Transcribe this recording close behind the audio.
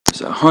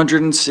There's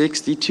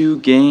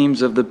 162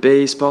 games of the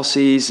baseball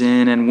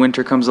season, and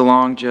winter comes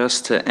along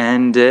just to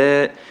end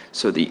it.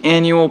 So the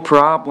annual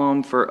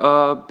problem for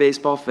a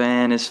baseball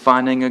fan is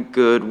finding a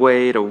good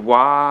way to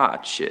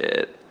watch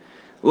it.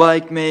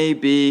 Like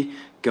maybe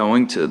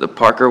going to the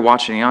park or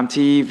watching on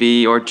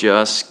TV, or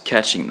just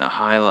catching the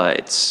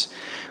highlights.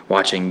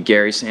 Watching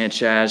Gary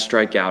Sanchez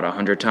strike out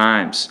 100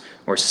 times,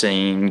 or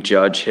seeing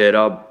Judge hit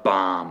a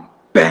bomb.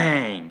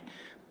 Bang!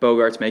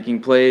 Bogarts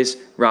making plays,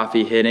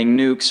 Rafi hitting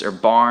nukes, or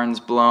Barnes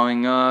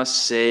blowing a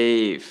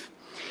save.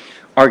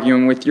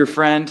 Arguing with your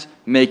friend,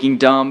 making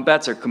dumb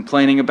bets, or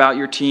complaining about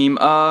your team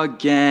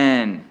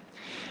again.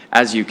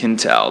 As you can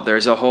tell,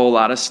 there's a whole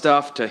lot of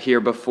stuff to hear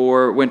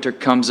before winter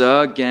comes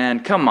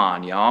again. Come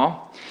on,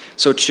 y'all.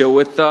 So chill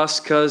with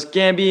us, cause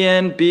Gamby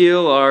and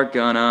Beal are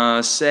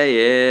gonna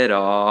say it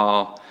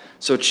all.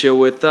 So chill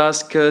with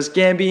us, cause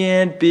Gamby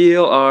and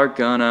Beal are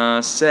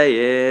gonna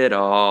say it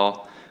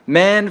all.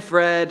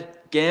 Manfred,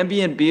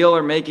 Gamby and Beal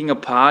are making a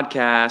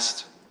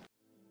podcast.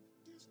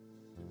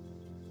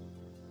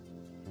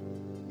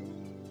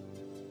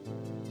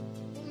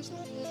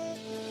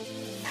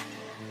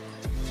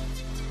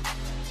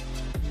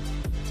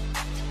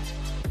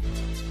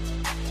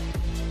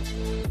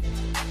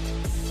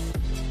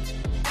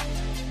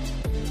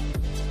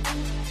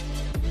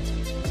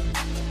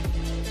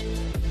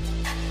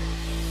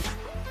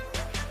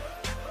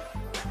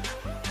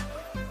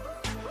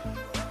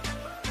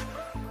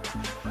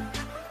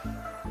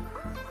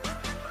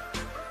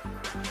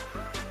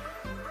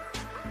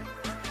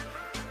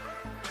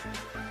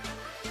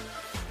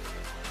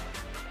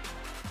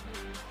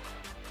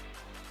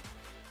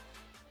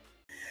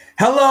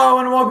 Hello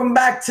and welcome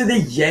back to the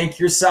Yank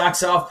Your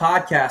Socks Off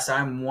podcast.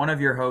 I'm one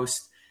of your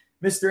hosts,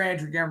 Mr.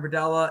 Andrew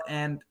Gambardella,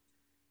 and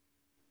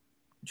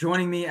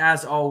joining me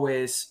as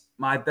always,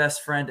 my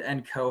best friend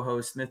and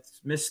co-host,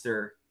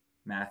 Mr.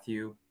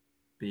 Matthew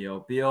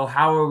Beal. Beal,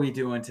 how are we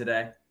doing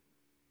today?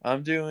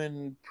 I'm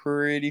doing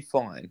pretty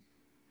fine.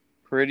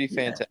 Pretty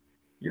fantastic.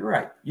 You're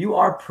right. You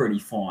are pretty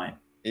fine.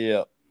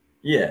 Yeah.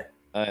 Yeah.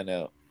 I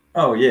know.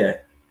 Oh, yeah.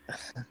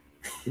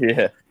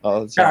 Yeah.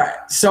 All right.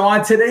 So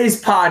on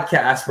today's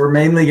podcast, we're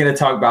mainly going to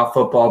talk about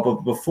football.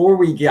 But before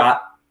we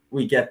get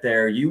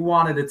there, you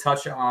wanted to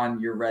touch on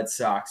your Red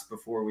Sox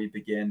before we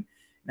begin.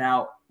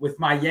 Now, with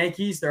my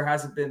Yankees, there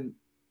hasn't been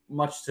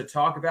much to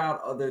talk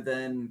about other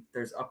than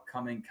there's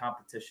upcoming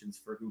competitions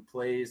for who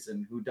plays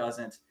and who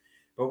doesn't.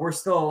 But we're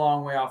still a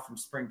long way off from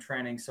spring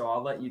training, so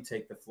I'll let you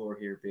take the floor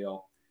here,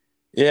 Beal.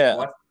 Yeah.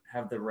 What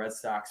have the Red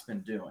Sox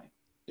been doing?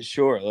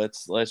 Sure.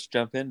 Let's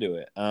jump into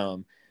it.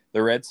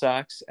 The Red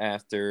Sox,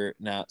 after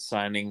not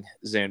signing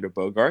Xander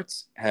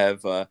Bogaerts,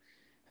 have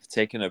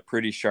taken a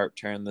pretty sharp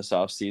turn this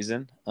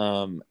offseason,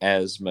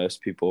 as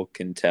most people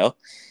can tell.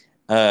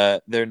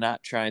 They're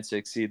not trying to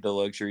exceed the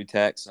luxury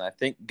tax, and I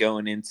think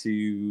going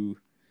into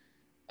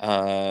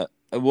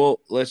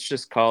let's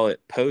just call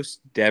it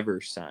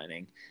post-Devers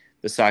signing,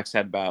 the Sox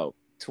had about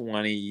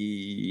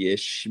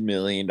 $20-ish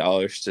million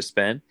to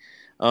spend.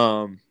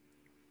 About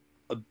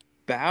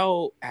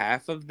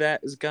half of that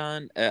is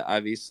gone.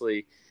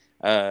 Obviously,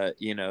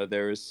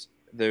 there's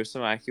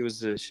some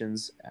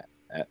acquisitions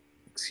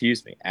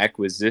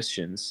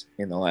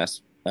in the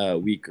last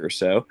week or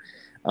so.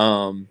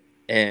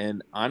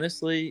 And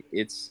honestly,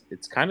 it's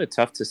kind of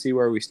tough to see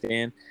where we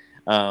stand.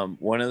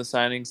 One of the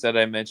signings that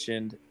I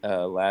mentioned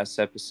last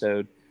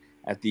episode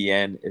at the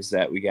end is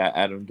that we got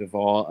Adam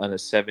Duvall on a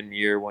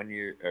 7-year,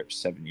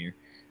 7-year.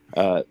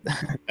 That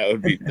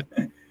would be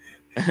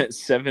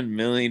 $7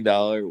 million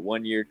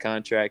 1-year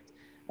contract,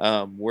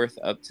 worth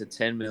up to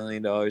 $10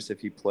 million if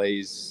he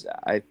plays.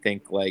 I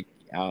think I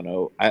don't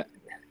know. I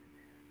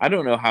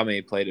don't know how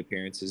many plate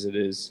appearances it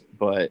is,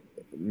 but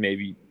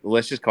maybe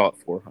let's just call it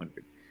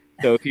 400.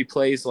 So if he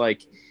plays a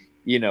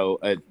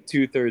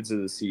 2/3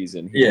 of the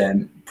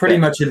season, pretty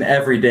much an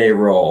everyday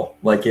role,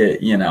 like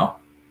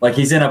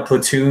he's in a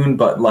platoon,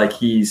 but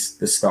he's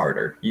the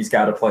starter. He's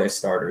got to play a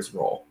starter's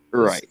role.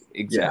 Right.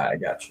 Exactly. Yeah, I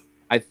got you.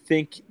 I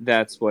think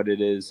that's what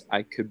it is.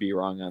 I could be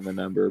wrong on the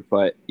number,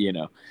 but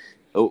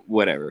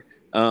whatever.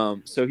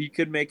 So he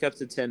could make up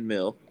to 10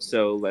 mil.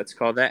 So let's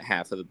call that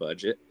half of the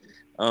budget.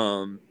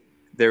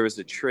 There was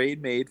a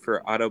trade made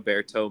for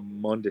Adalberto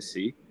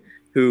Mondesi,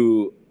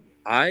 who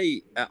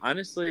I'm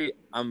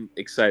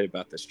excited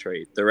about this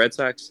trade. The Red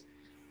Sox,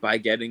 by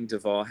getting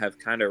Duvall, have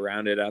kind of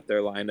rounded out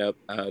their lineup.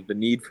 The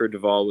need for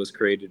Duvall was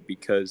created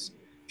because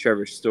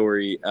Trevor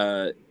Story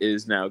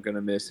is now going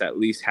to miss at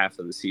least half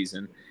of the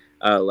season,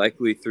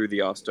 likely through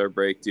the All-Star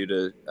break due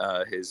to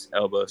his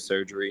elbow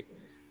surgery.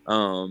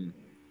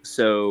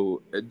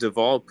 So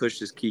Duvall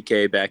pushes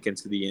Kike back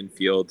into the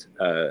infield.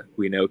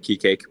 We know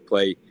Kike can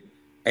play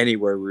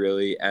anywhere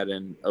really at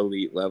an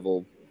elite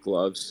level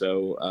glove,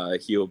 so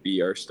he'll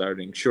be our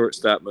starting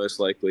shortstop most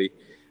likely.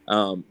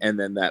 And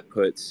then that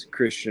puts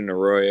Christian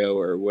Arroyo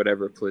or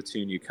whatever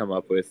platoon you come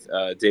up with.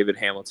 David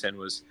Hamilton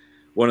was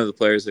one of the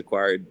players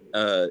acquired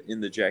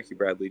in the Jackie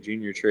Bradley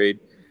Jr. trade.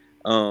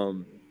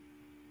 When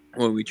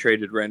we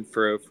traded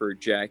Renfroe for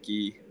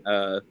Jackie,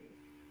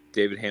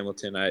 David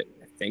Hamilton, I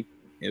think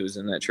it was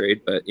in that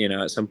trade, but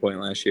at some point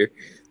last year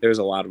there was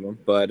a lot of them.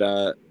 But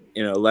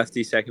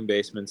lefty second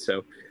baseman,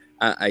 so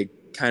I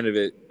kind of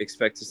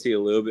expect to see a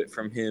little bit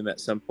from him at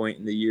some point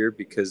in the year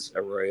because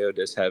Arroyo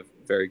does have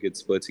very good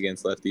splits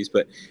against lefties.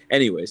 But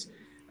anyways,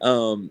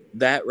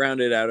 that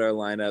rounded out our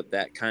lineup.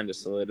 That kind of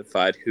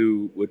solidified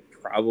who would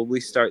probably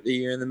start the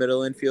year in the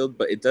middle infield,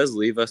 but it does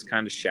leave us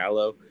kind of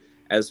shallow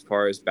as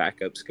far as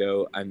backups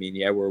go. I mean,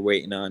 yeah, we're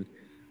waiting on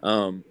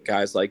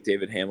guys like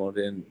David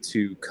Hamilton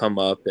to come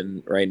up,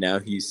 and right now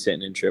he's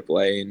sitting in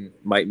AAA and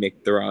might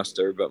make the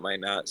roster, but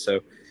might not.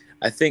 So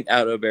I think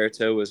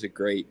Alberto was a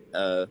great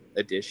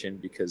addition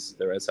because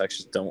the Red Sox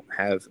just don't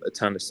have a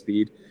ton of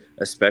speed,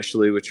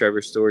 especially with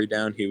Trevor Story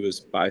down. He was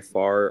by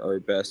far our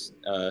best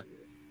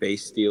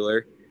base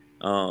stealer.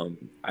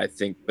 I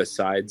think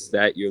besides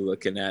that, you're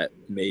looking at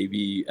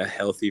maybe a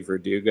healthy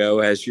Verdugo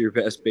as your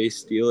best base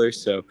stealer.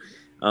 So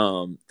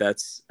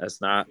that's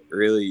not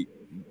really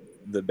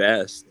the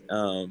best.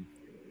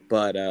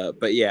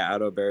 But yeah,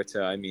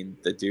 Alberto, I mean,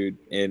 the dude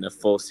in a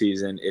full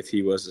season, if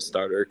he was a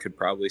starter, could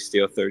probably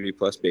steal 30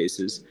 plus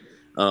bases.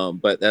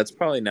 But that's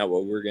probably not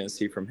what we're going to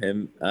see from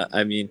him.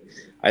 I mean,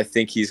 I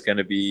think he's going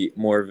to be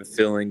more of a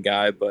fill-in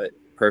guy, but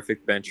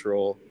perfect bench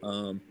role.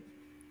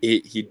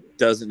 He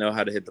doesn't know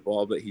how to hit the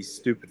ball, but he's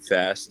stupid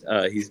fast.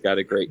 He's got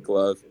a great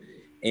glove,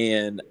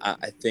 and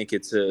I think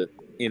it's a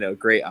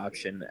great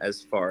option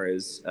as far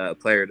as a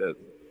player to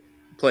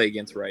play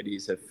against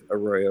righties if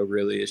Arroyo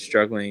really is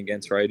struggling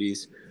against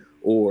righties,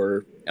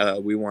 or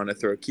we want to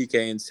throw Kike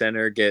in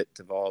center, get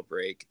Duvall a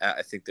break.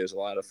 I think there's a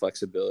lot of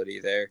flexibility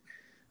there.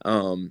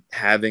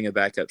 Having a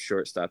backup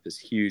shortstop is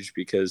huge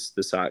because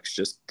the Sox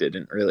just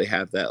didn't really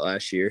have that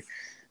last year.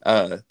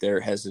 They're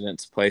hesitant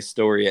to play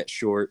Story at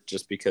short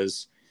just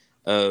because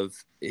of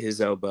his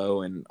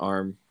elbow and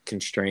arm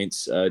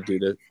constraints due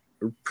to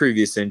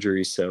previous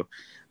injuries. So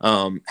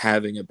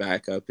having a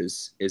backup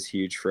is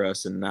huge for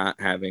us, and not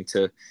having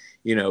to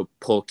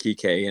pull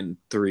Kike in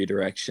three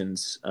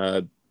directions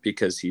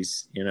because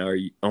he's our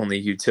only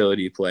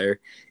utility player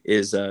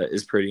is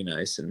pretty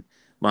nice. And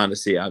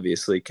Mondesi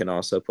obviously can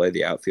also play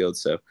the outfield,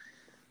 so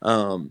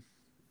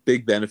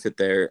big benefit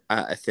there.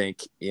 I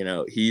think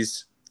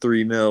he's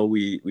 $3 million.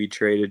 We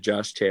traded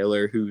Josh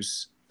Taylor,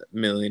 who's $1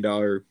 million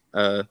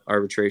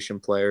arbitration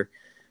player,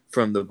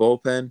 from the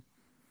bullpen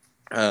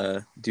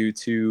due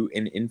to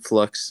an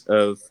influx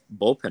of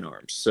bullpen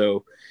arms.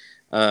 So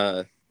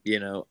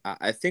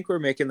I think we're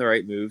making the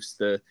right moves.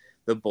 The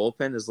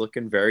bullpen is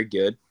looking very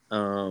good.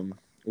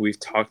 We've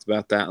talked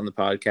about that on the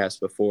podcast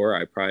before.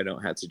 I probably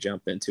don't have to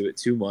jump into it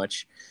too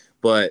much,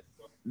 but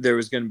there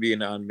was going to be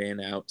an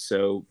on-man out,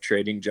 so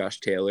trading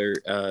Josh Taylor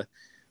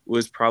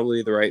was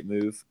probably the right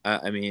move.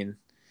 I mean,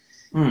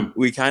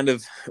 we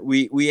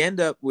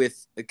end up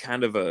with a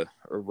kind of a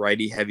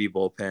righty-heavy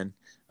bullpen.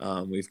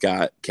 We've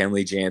got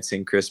Kenley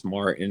Jansen, Chris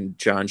Martin,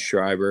 John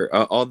Schreiber,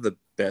 all the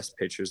best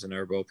pitchers in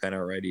our bullpen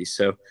already.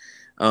 So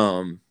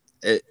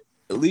it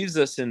leaves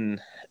us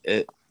in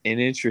an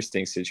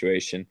interesting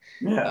situation,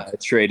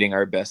 trading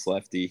our best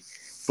lefty.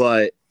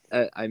 But,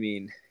 I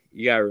mean,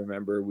 you got to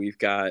remember we've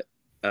got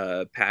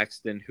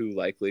Paxton, who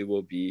likely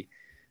will be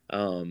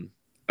a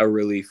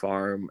relief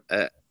arm.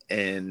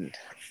 And,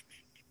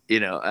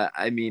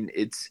 I mean,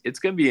 it's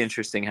going to be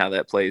interesting how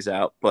that plays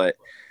out. But,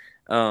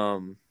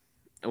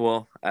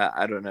 well,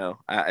 I don't know.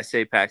 I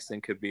say Paxton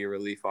could be a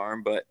relief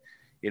arm, but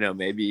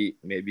maybe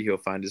he'll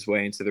find his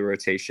way into the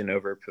rotation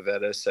over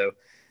Pivetta. So,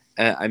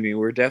 I mean,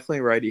 we're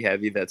definitely righty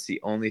heavy. That's the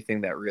only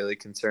thing that really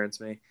concerns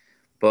me.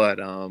 But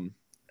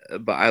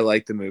I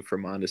like the move for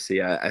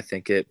Mondesi. I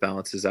think it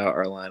balances out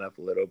our lineup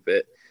a little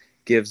bit,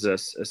 gives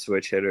us a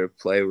switch hitter to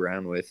play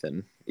around with,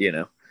 and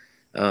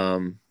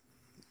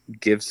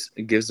gives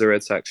the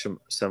Red Sox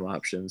some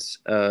options.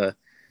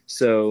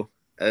 So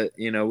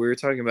we were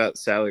talking about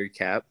salary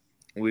cap.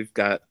 We've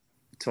got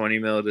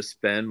 $20 million to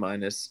spend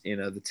minus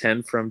the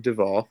 10 from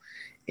Duvall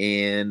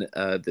and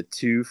the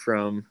 2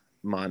 from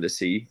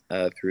Mondesi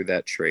through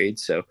that trade.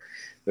 So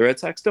the Red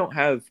Sox don't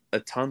have a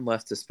ton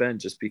left to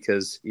spend just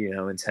because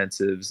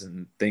incentives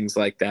and things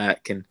like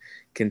that can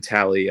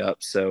tally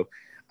up. So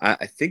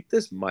I think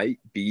this might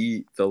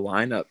be the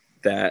lineup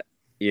that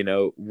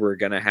we're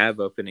gonna have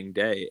opening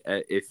day.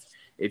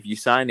 If you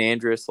sign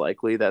Andrus,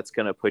 likely that's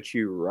gonna put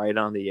you right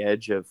on the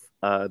edge of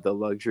the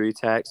luxury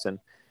tax, and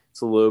it's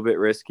a little bit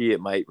risky.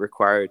 It might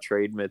require a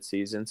trade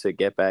midseason to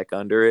get back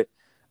under it.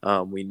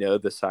 We know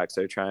the Sox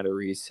are trying to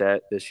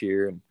reset this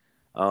year, and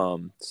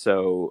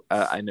so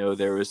I know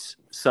there was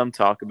some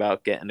talk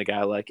about getting a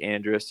guy like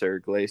Andrus or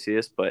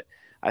Iglesias, but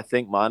I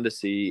think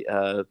Mondesi,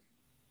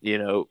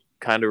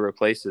 kind of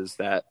replaces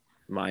that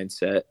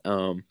mindset.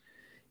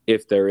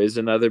 If there is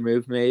another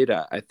move made,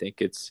 I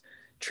think it's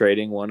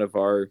trading one of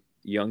our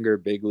younger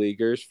big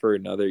leaguers for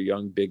another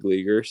young big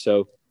leaguer.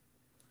 So,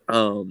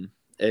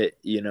 it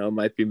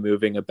might be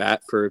moving a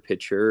bat for a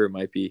pitcher, or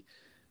might be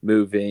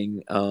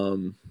moving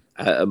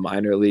a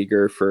minor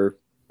leaguer for,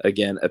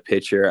 again, a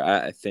pitcher.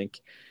 I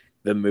think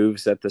the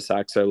moves that the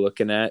Sox are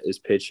looking at is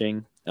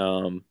pitching.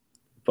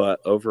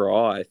 But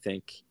overall, I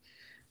think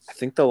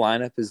the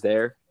lineup is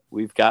there.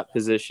 We've got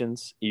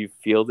positions. You've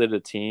fielded a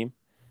team.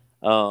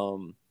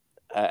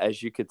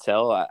 As you could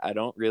tell, I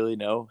don't really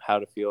know how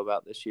to feel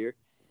about this year.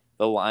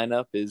 The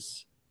lineup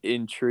is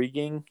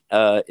intriguing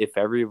if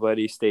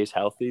everybody stays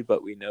healthy,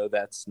 but we know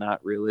that's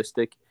not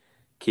realistic.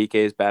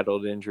 Kike's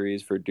battled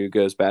injuries.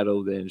 Verdugo's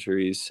battled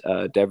injuries.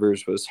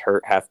 Devers was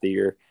hurt half the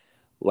year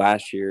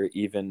last year,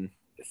 even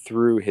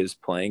through his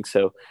playing.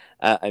 So,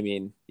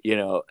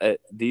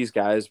 these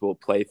guys will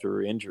play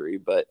through injury,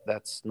 but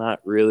that's not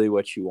really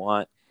what you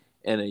want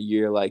in a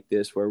year like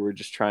this where we're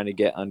just trying to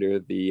get under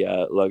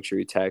the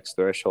luxury tax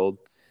threshold.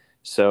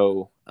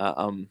 So,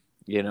 I'm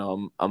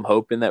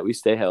hoping that we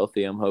stay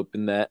healthy. I'm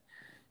hoping that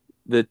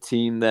the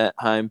team that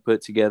Heim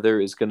put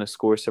together is going to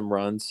score some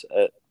runs.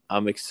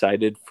 I'm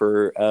excited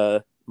for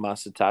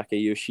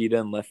Masataka Yoshida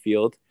in left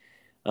field.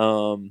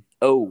 And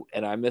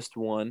I missed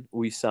one.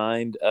 We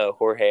signed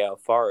Jorge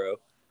Alfaro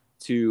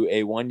to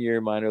a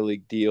 1-year minor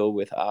league deal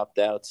with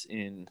opt-outs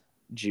in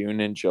June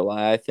and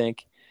July, I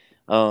think.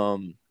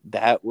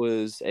 That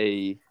was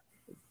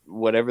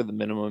whatever the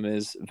minimum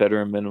is,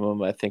 veteran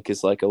minimum, I think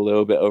is like a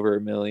little bit over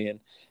 $1 million.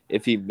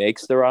 If he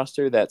makes the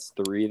roster, that's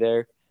 3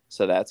 there.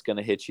 So that's going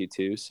to hit you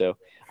too. So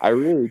I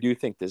really do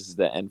think this is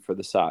the end for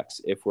the Sox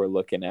if we're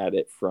looking at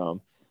it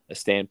from a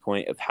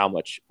standpoint of how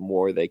much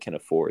more they can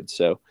afford.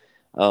 So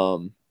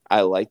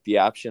I like the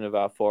option of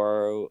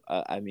Alfaro.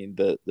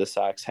 The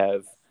Sox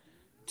have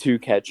 2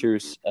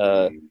 catchers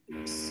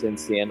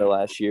since the end of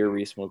last year,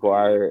 Reese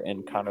McGuire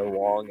and Connor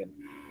Wong, and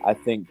I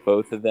think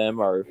both of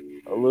them are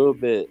a little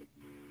bit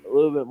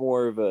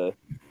more of a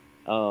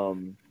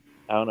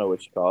I don't know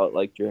what you call it,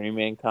 like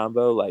journeyman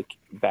combo, like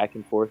back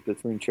and forth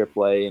between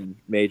AAA and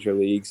major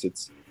leagues.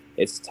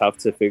 It's tough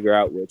to figure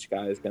out which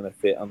guy is going to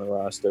fit on the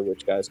roster,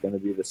 which guy is going to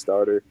be the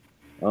starter.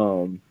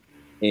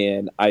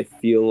 And I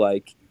feel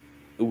like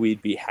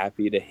we'd be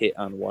happy to hit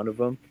on one of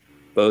them,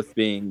 both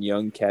being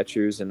young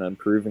catchers and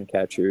unproven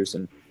catchers.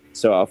 And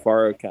so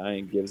Alfaro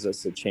kind of gives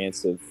us a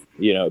chance of,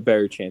 a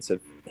better chance of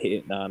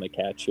hitting on a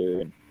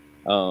catcher.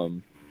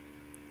 And,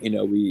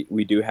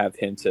 we do have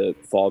him to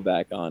fall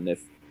back on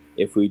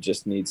if we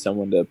just need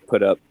someone to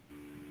put up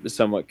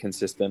somewhat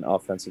consistent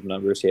offensive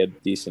numbers. He had a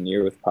decent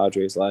year with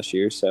Padres last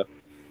year. So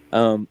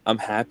I'm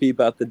happy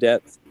about the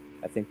depth.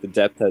 I think the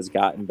depth has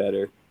gotten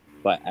better.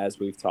 But as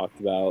we've talked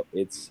about,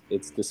 it's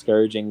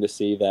discouraging to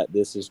see that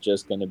this is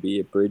just going to be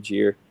a bridge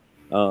year,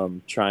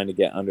 trying to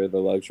get under the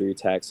luxury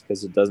tax,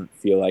 because it doesn't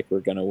feel like we're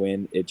going to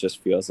win. It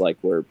just feels like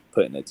we're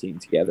putting a team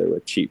together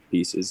with cheap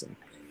pieces. And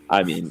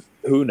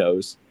who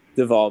knows?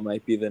 Duvall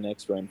might be the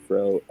next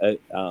Renfroe.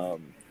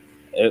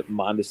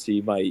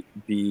 Mondesi might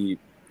be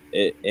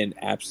an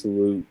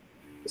absolute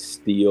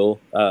steal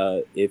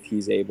if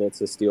he's able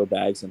to steal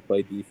bags and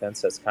play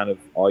defense. That's kind of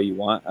all you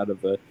want out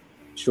of a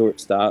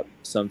shortstop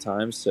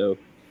sometimes. So,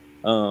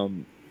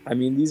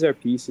 these are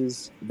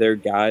pieces. They're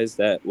guys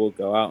that will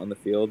go out on the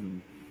field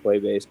and play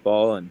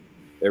baseball, and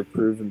they're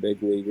proven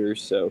big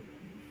leaguers. So,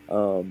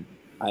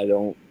 I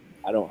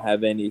don't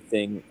have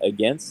anything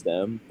against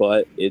them,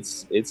 but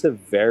it's a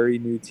very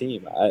new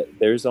team.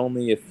 There's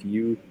only a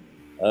few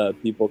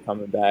people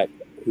coming back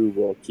who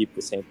will keep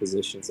the same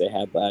positions they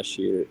had last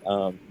year.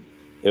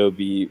 It'll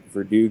be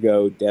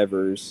Verdugo,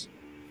 Devers.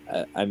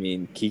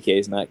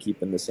 Kike's not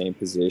keeping the same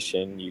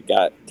position. You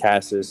got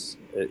Cassis,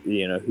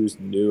 who's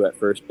new at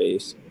first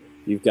base.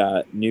 You've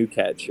got new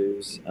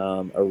catchers,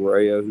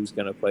 Arroyo, who's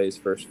going to play his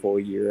first full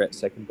year at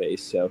second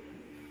base. So,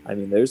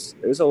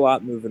 there's a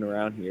lot moving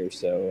around here.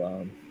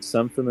 So,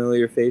 some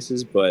familiar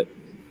faces, but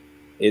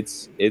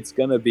it's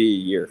going to be a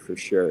year for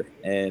sure.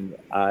 And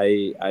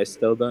I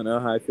still don't know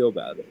how I feel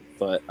about it,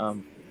 but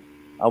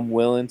I'm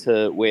willing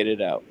to wait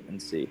it out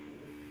and see.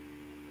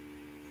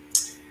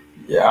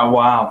 Yeah,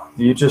 wow.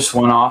 You just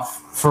went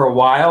off for a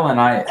while, and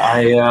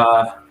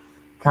I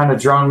kind of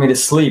droned me to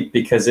sleep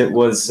because it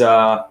was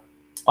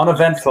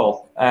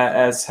uneventful,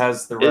 as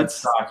has the Red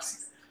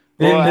Sox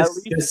been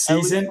this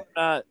season. At least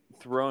we're not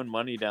throwing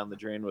money down the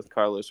drain with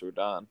Carlos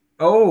Rodon.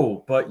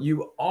 Oh, but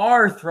you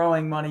are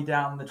throwing money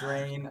down the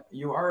drain.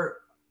 You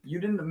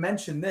didn't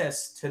mention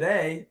this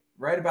today,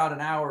 right about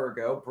an hour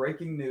ago.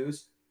 Breaking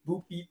news.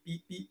 Boop, beep,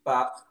 beep, beep,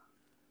 bop.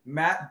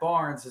 Matt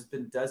Barnes has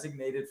been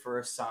designated for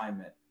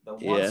assignment. The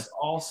once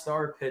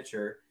all-star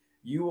pitcher.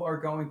 You are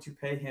going to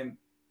pay him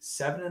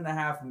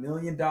 $7.5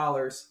 million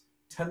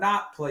to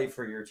not play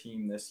for your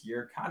team this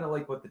year, kind of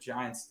like what the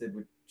Giants did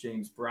with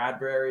James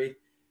Bradbury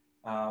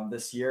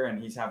this year,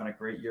 and he's having a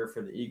great year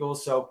for the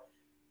Eagles. So,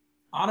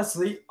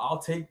 honestly, I'll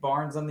take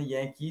Barnes on the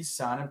Yankees,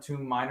 sign him to a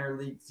minor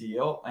league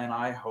deal, and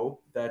I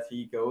hope that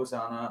he goes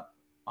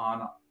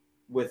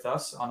with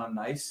us on a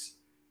nice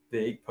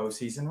big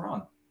postseason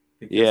run.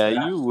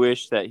 Yeah, you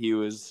wish that he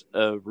was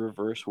a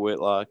reverse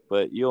Whitlock,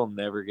 but you'll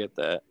never get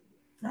that.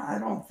 I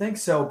don't think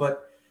so,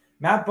 but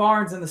Matt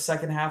Barnes in the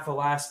second half of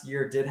last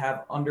year did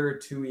have under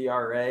a 2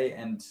 ERA,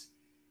 and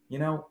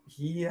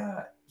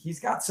he's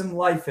got some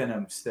life in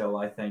him still,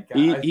 I think.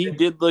 He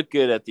did look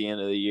good at the end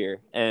of the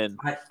year, and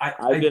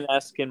I've been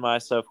asking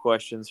myself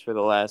questions for the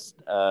last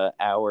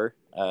hour,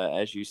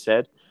 as you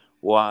said.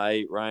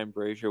 why Ryan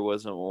Brazier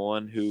wasn't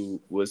one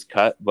who was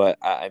cut, but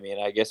I mean,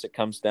 I guess it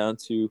comes down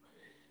to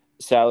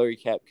salary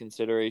cap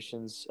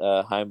considerations.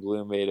 Chaim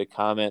Bloom made a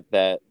comment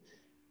that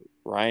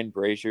Ryan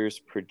Brazier's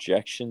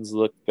projections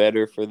look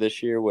better for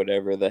this year,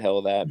 whatever the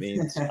hell that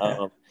means.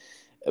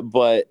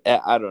 But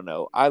I don't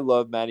know. I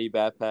love Matty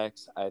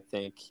Batpax. I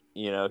think,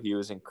 he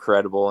was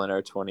incredible in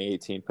our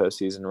 2018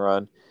 postseason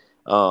run.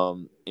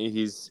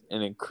 He's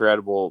an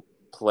incredible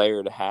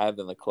player to have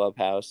in the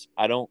clubhouse.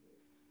 I don't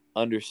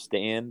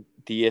understand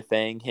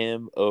DFAing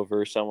him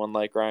over someone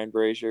like Ryan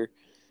Brazier.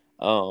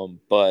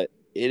 But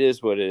it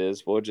is what it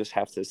is. We'll just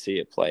have to see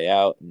it play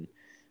out. And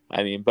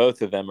I mean,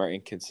 both of them are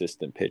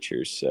inconsistent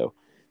pitchers. So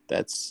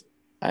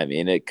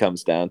it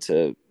comes down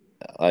to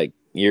like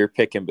you're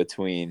picking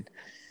between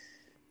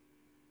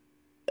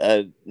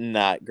a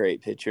not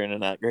great pitcher and a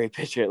not great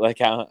pitcher.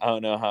 Like, I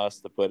don't know how else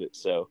to put it.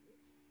 So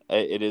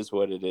it is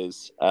what it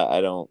is.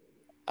 I don't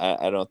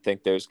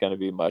think there's going to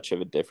be much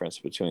of a difference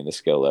between the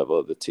skill level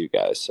of the two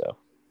guys. So,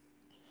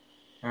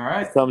 all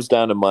right, if it comes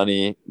down to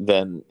money,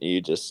 then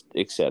you just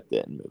accept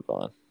it and move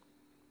on.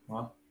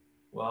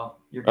 Well,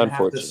 you're gonna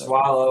have to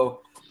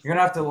swallow. You're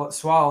gonna have to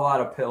swallow a lot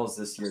of pills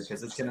this year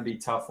because it's gonna be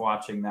tough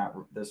watching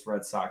this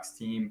Red Sox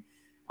team.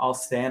 I'll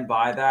stand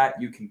by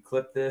that. You can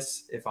clip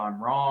this if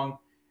I'm wrong,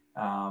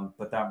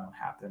 but that won't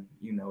happen.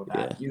 You know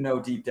that. Yeah. You know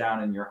deep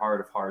down in your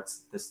heart of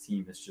hearts, this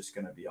team is just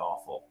gonna be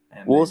awful.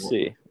 And we'll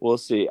see. We'll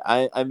see.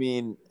 I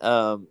mean,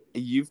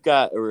 you've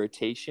got a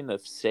rotation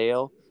of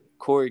Sale,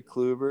 Corey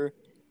Kluber,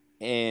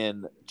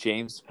 and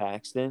James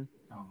Paxton.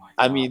 Oh my God.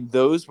 I mean,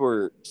 those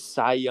were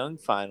Cy Young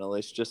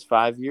finalists just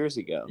 5 years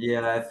ago.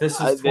 Yeah, if this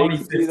was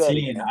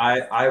 2015,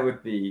 I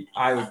would be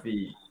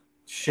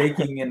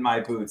shaking in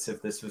my boots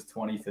if this was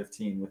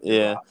 2015 with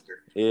your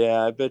roster.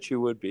 Yeah, I bet you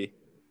would be.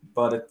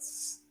 But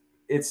it's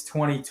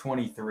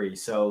 2023,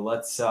 so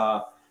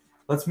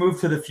let's move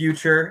to the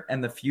future,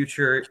 and the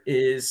future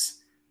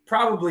is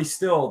probably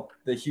still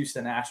the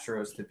Houston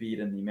Astros to beat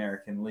in the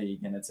American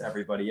League, and it's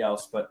everybody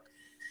else. But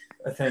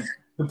I think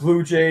the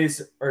Blue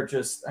Jays are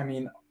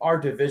our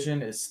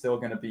division is still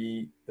going to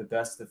be the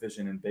best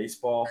division in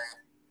baseball.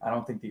 I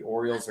don't think the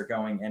Orioles are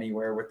going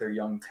anywhere with their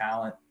young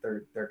talent.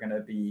 They're going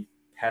to be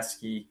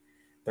pesky.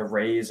 The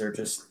Rays are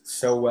just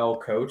so well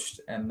coached.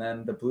 And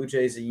then the Blue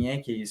Jays and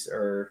Yankees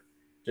are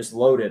just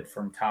loaded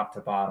from top to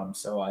bottom.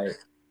 So I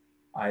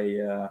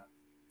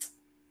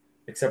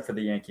except for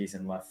the Yankees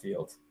in left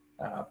field,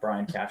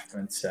 Brian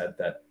Cashman said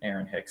that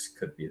Aaron Hicks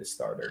could be the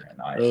starter.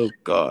 And I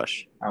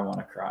want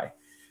to cry.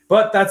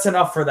 But that's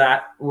enough for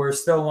that. We're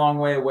still a long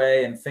way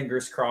away, and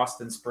fingers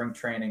crossed in spring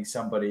training,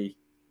 somebody,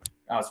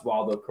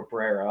 Oswaldo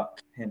Cabrera,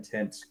 hint,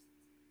 hint,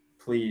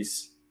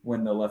 please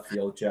win the left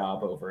field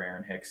job over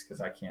Aaron Hicks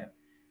because I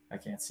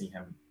can't see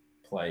him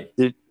play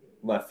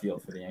left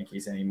field for the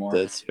Yankees anymore.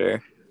 That's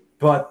fair.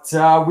 But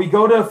we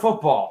go to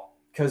football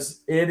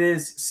because it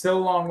is still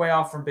a long way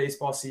off from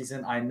baseball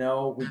season. I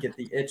know we get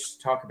the itch to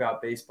talk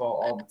about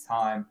baseball all the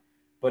time.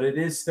 But it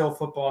is still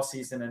football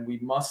season, and we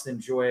must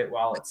enjoy it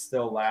while it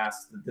still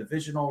lasts. The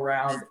divisional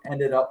round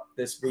ended up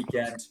this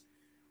weekend.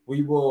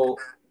 We will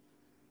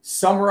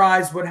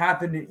summarize what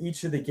happened in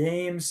each of the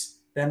games.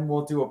 Then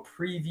we'll do a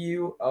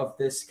preview of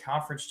this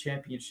conference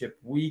championship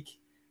week.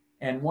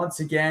 And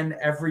once again,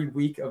 every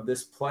week of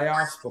this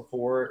playoffs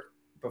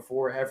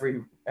before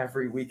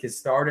every week has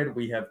started,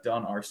 we have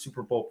done our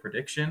Super Bowl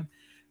prediction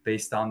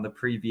based on the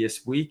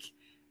previous week.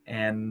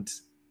 And,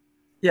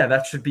 yeah,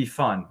 that should be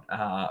fun.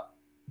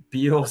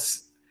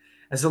 Beal's,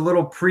 as a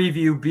little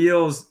preview,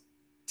 Beal's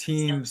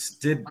teams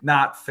did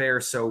not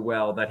fare so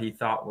well that he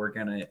thought we're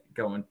going to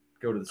go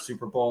to the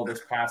Super Bowl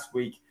this past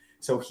week.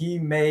 So he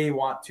may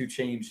want to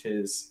change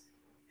his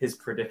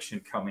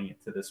prediction coming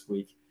into this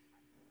week.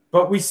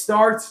 But we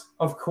start,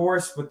 of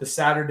course, with the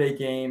Saturday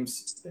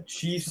games, the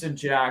Chiefs and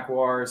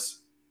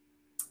Jaguars.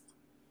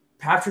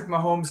 Patrick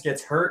Mahomes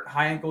gets hurt,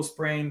 high ankle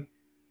sprain.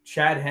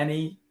 Chad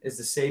Henne is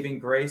the saving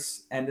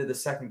grace. End of the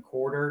second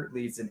quarter,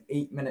 leads an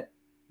 8-minute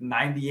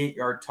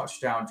 98-yard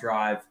touchdown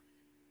drive,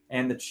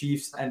 and the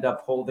Chiefs end up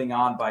holding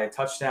on by a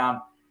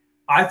touchdown.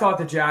 I thought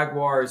the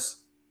Jaguars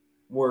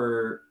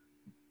were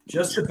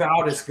just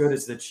about as good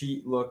as the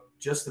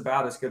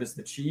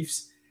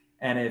Chiefs.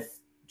 And if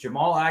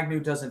Jamal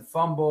Agnew doesn't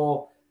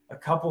fumble, a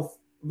couple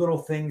little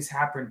things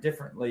happen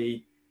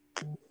differently,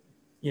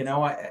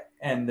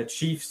 and the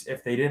Chiefs,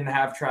 if they didn't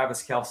have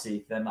Travis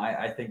Kelce, then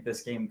I think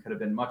this game could have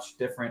been much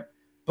different.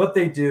 But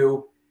they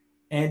do.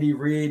 Andy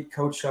Reid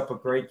coached up a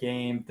great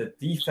game. The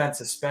defense,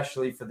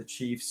 especially for the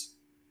Chiefs,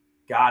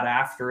 got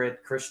after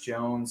it. Chris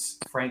Jones,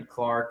 Frank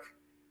Clark.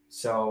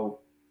 So,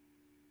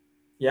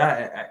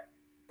 yeah,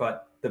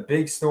 but the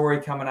big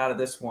story coming out of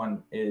this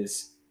one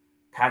is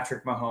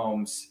Patrick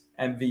Mahomes,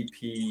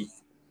 MVP,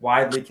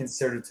 widely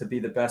considered to be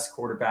the best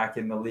quarterback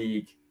in the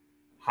league,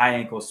 high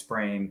ankle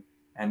sprain.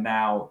 And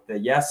now,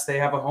 they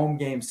have a home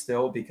game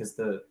still because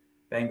the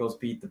Bengals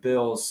beat the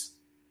Bills.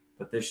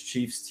 But this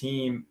Chiefs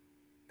team,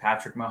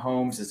 Patrick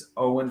Mahomes, is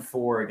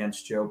 0-4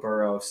 against Joe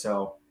Burrow,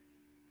 so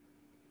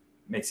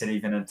makes it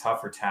even a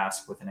tougher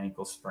task with an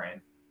ankle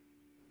sprain.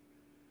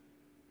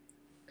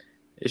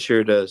 It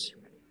sure does.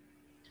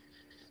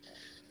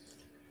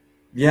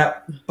 Yeah,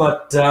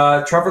 but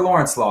Trevor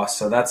Lawrence lost,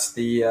 so that's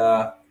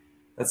the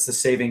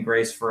saving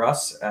grace for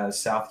us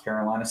as South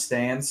Carolina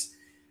stands.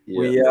 Yeah.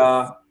 We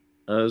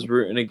I was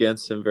rooting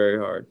against him very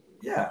hard.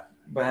 Yeah,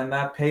 and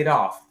that paid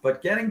off.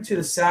 But getting to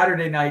the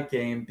Saturday night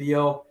game,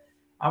 Beal,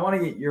 I want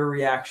to get your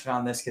reaction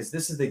on this because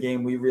this is the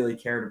game we really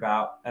cared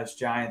about as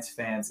Giants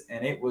fans,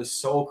 and it was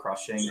soul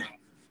crushing,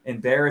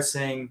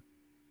 embarrassing.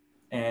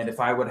 And if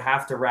I would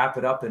have to wrap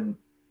it up in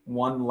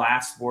one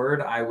last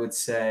word, I would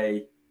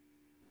say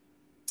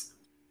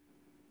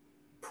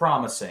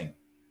promising.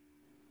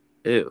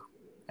 Ew.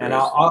 And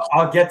Gross.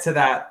 I'll get to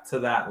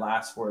that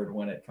last word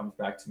when it comes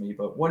back to me.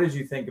 But what did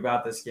you think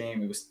about this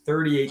game? It was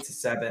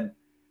 38-7,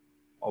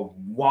 a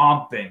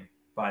whomping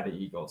by the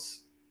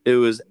Eagles. It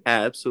was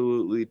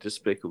absolutely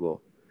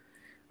despicable.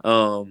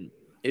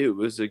 It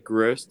was a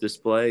gross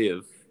display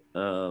of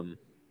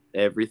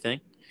everything.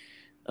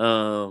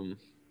 I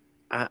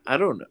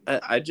don't know.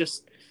 I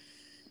just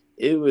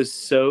it was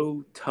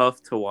so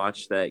tough to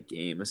watch that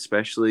game,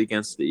 especially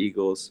against the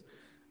Eagles.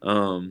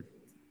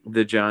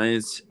 The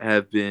Giants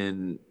have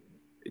been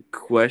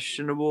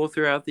questionable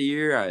throughout the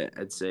year.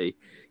 I'd say,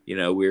 we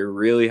were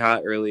really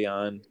hot early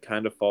on,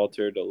 kind of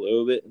faltered a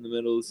little bit in the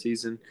middle of the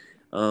season.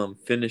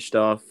 Finished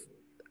off,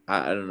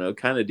 I don't know,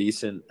 kind of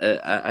decent.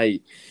 I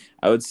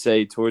would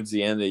say towards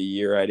the end of the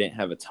year, I didn't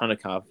have a ton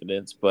of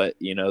confidence, but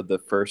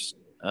the first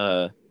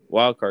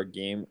wild card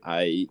game,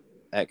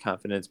 that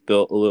confidence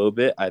built a little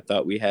bit. I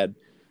thought we had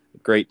a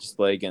great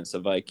display against the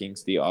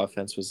Vikings. The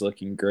offense was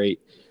looking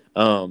great.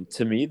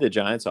 To me, the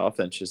Giants'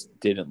 offense just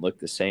didn't look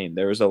the same.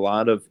 There was a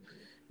lot of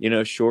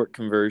short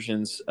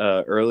conversions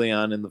early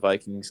on in the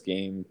Vikings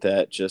game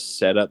that just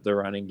set up the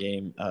running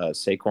game.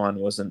 Saquon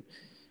wasn't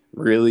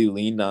really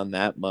leaned on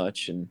that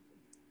much, and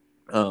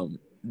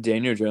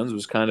Daniel Jones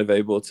was kind of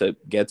able to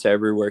get to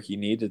everywhere he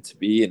needed to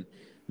be and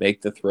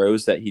make the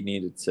throws that he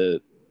needed to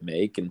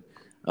make, and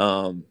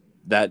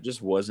that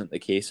just wasn't the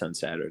case on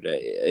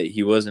Saturday.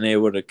 He wasn't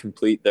able to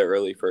complete the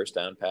early first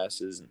down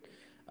passes,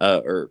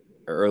 or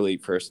early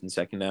first and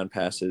second down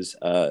passes.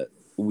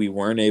 We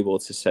weren't able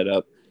to set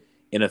up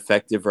an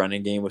effective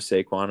running game with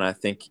Saquon. I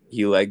think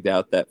he legged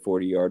out that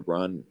 40-yard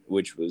run,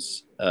 which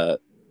was,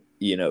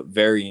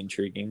 very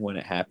intriguing when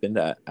it happened.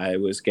 I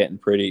was getting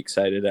pretty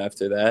excited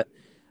after that,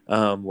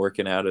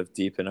 working out of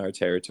deep in our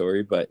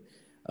territory, but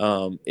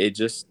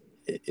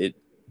it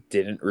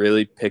didn't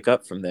really pick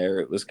up from there.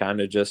 It was kind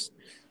of just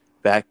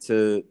back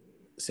to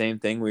same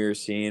thing we were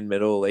seeing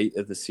middle late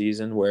of the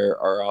season where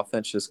our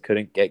offense just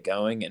couldn't get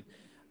going. And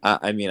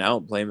I mean, I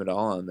don't blame it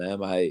all on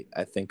them. I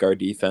think our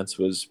defense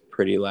was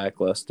pretty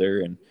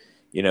lackluster, and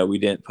we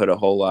didn't put a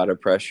whole lot of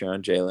pressure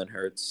on Jalen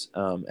Hurts.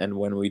 And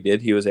when we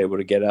did, he was able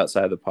to get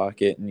outside the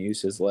pocket and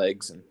use his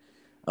legs. And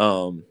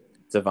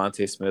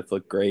Devontae Smith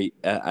looked great.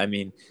 I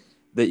mean,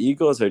 the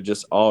Eagles are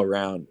just all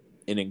around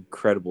an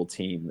incredible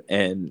team,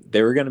 and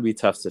they were going to be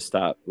tough to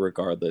stop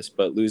regardless.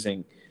 But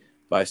losing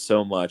by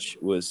so much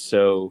was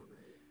so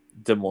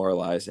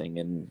demoralizing,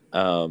 and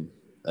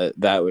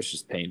that was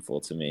just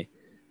painful to me.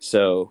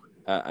 So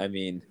I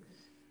mean,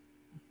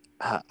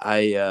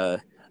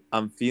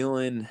 I'm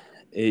feeling.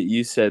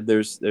 You said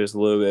there's a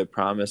little bit of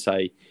promise.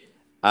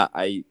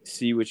 I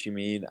see what you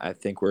mean. I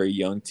think we're a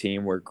young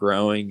team. We're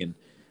growing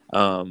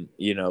and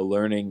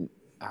learning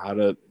how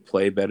to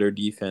play better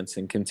defense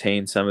and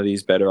contain some of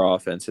these better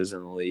offenses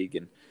in the league.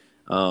 And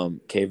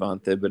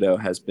Kayvon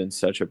Thibodeau has been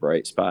such a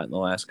bright spot in the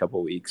last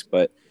couple of weeks,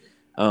 but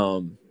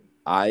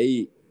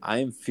I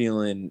am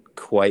feeling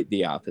quite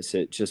the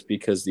opposite just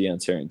because the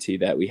uncertainty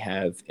that we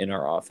have in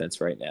our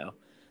offense right now.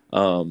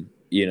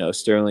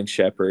 Sterling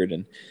Shepard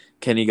and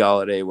Kenny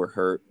Golladay were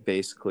hurt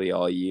basically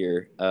all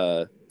year.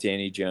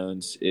 Danny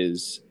Jones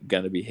is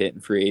going to be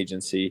hitting free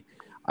agency.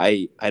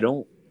 I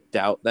don't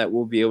doubt that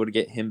we'll be able to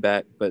get him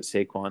back, but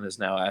Saquon is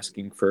now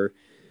asking for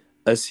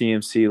a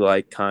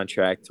CMC-like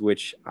contract,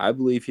 which I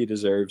believe he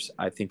deserves.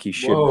 I think he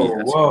should be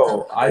asking.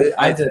 Whoa!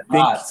 I did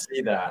not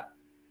see that.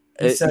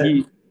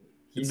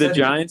 The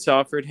Giants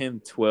offered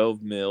him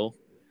 $12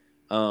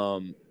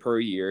 million per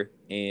year,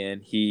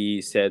 and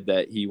he said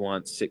that he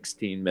wants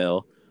 $16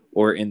 million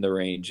or in the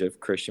range of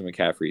Christian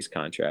McCaffrey's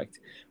contract.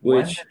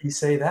 When did he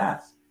say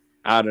that?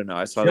 I don't know.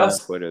 I saw that on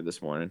Twitter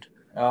this morning.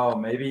 Oh,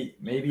 maybe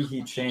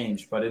he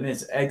changed, but in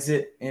his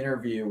exit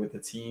interview with the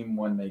team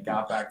when they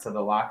got back to the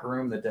locker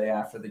room the day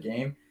after the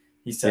game,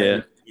 he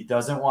said he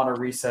doesn't want to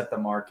reset the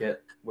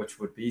market, which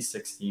would be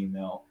 $16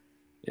 million.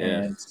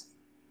 Yeah.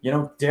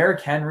 And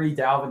Derrick Henry,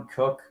 Dalvin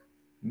Cook,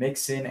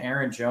 Mixon,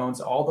 Aaron Jones,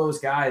 all those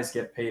guys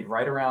get paid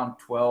right around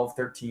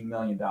 $12-13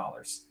 million.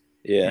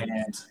 Yeah.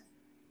 And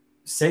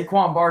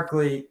Saquon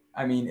Barkley,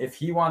 I mean, if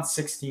he wants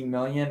 $16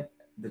 million,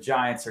 the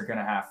Giants are going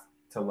to have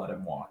to let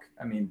him walk.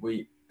 I mean,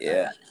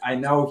 I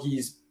know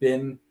he's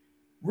been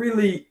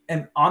really,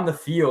 and on the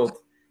field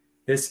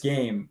this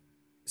game,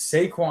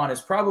 Saquon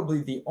is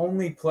probably the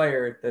only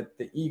player that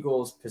the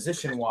Eagles,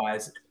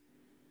 position-wise,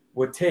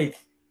 would take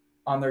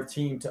on their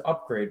team to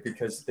upgrade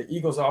because the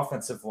Eagles'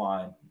 offensive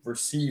line,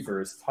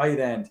 receivers, tight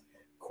end,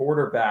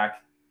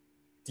 quarterback,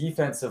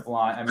 defensive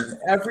line. I mean,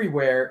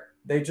 everywhere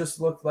they just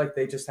looked like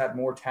they just had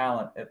more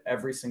talent at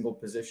every single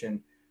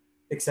position,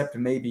 except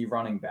maybe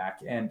running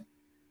back. And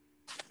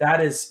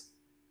that is,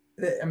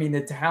 I mean,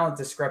 the talent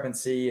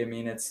discrepancy. I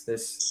mean, it's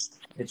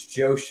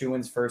Joe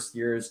Schuen's first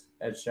year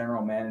as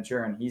general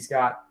manager, and he's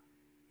got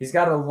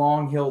a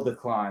long hill to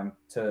climb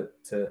to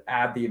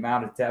add the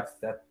amount of depth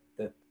that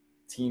the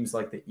teams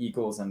like the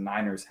Eagles and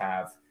Niners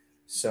have.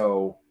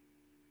 So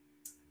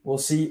we'll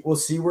see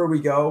where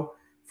we go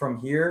from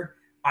here.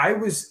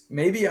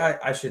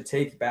 I should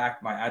take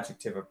back my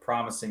adjective of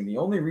promising. The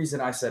only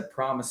reason I said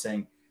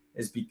promising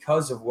is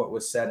because of what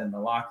was said in the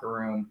locker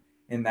room,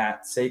 in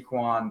that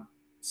Saquon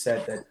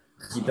said that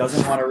he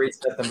doesn't want to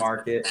reset the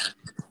market.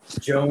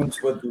 Jones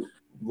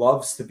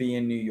loves to be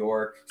in New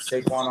York.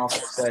 Saquon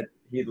also said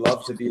he'd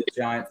love to be a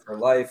Giant for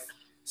life.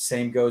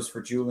 Same goes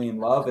for Julian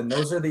Love. And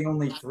those are the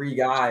only three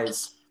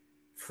guys,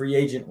 free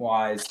agent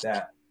wise,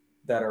 that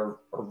are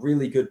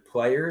really good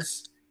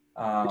players.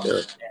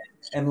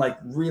 And like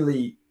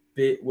really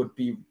would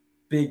be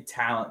big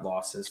talent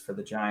losses for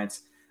the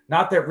Giants.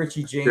 Not that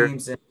Richie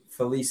James and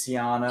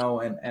Feliciano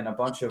and a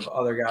bunch of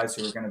other guys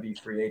who are going to be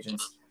free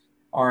agents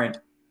aren't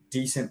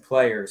decent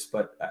players,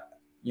 but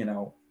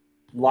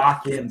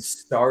lock in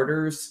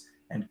starters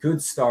and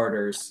good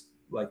starters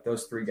like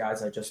those three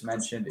guys I just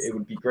mentioned. It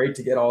would be great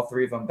to get all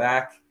three of them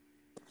back.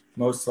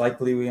 Most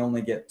likely we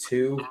only get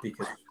two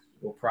because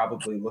we'll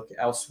probably look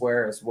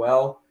elsewhere as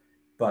well.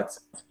 But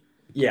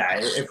yeah,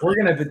 if we're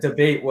going to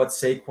debate what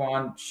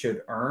Saquon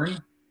should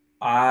earn,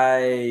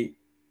 I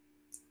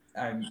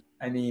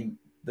mean,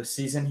 the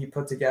season he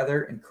put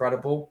together,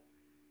 incredible.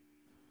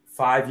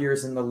 5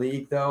 years in the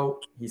league, though,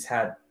 he's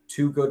had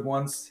two good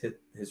ones,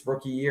 his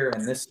rookie year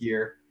and this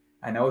year.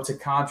 I know it's a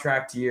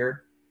contract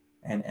year,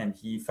 and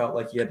he felt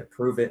like he had to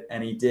prove it,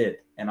 and he did.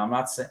 And I'm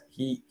not saying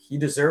he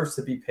deserves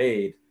to be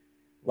paid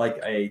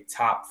like a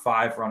top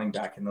 5 running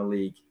back in the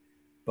league,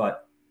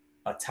 but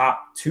a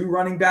top 2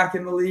 running back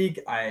in the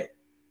league, I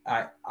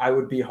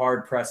would be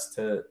hard pressed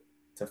to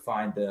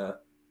find an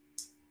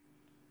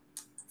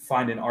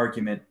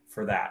argument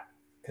for that.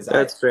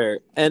 That's fair.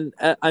 And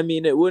I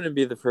mean, it wouldn't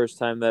be the first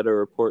time that a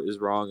report is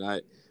wrong.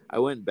 I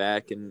went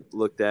back and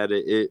looked at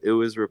it. It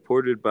was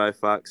reported by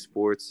Fox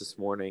Sports this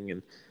morning,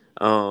 and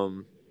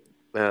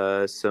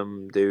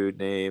some dude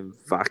named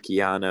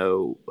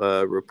Vacchiano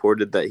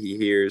reported that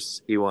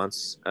he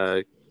wants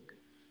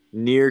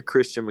near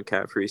Christian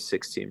McCaffrey's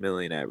 16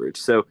 million average.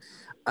 So,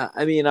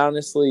 I mean,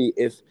 honestly,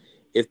 if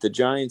the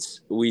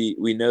Giants, we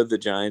know the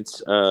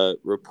Giants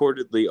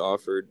reportedly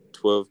offered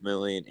 12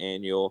 million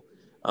annual.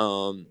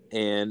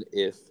 And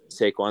if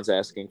Saquon's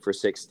asking for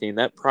 16,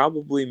 that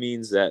probably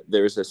means that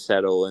there's a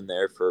settle in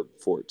there for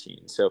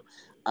 14. So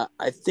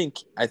I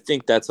think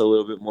that's a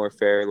little bit more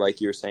fair.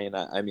 Like you're saying,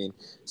 I mean,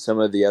 some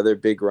of the other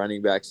big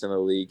running backs in the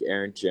league,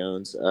 Aaron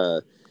Jones,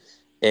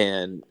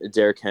 and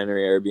Derrick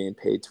Henry are being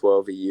paid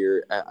 12 a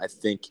year. I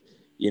think,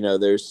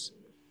 there's,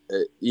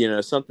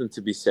 something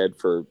to be said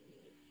for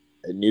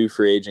a new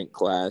free agent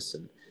class,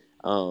 and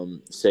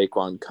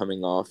Saquon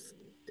coming off,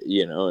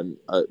 and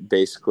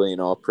basically an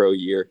all-pro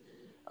year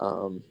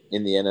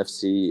in the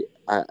NFC.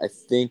 I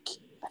think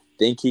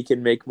he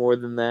can make more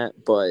than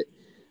that, but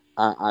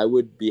I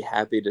would be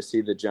happy to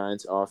see the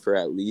Giants offer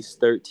at least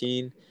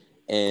 13.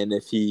 And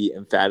if he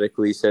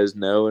emphatically says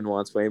no and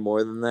wants way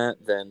more than that,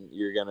 then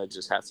you're going to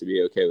just have to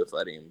be okay with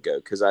letting him go.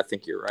 Because I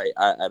think you're right.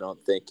 I don't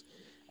think,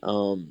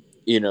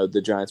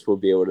 the Giants will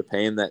be able to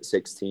pay him that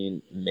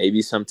 16.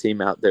 Maybe some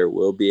team out there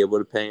will be able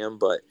to pay him,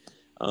 but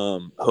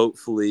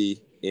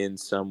hopefully in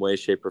some way,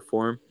 shape, or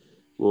form,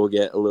 we'll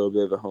get a little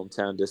bit of a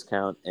hometown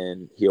discount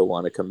and he'll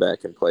want to come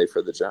back and play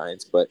for the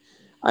Giants. But,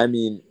 I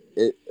mean,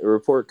 a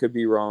report could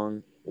be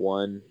wrong.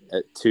 1,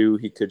 at 2,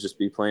 he could just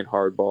be playing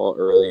hardball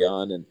early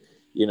on and,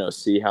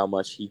 see how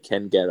much he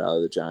can get out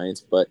of the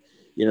Giants. But,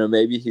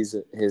 maybe his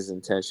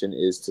intention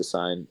is to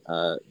sign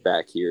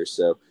back here.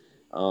 So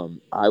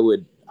I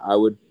would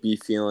be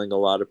feeling a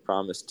lot of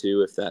promise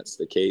too if that's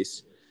the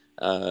case.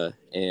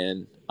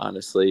 And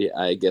honestly,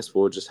 I guess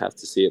we'll just have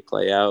to see it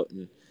play out.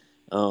 And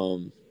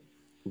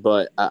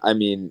but I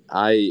mean,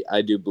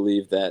 I do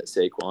believe that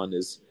Saquon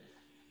is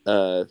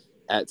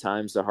at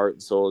times the heart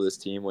and soul of this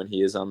team when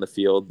he is on the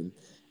field, and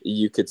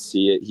you could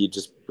see it. He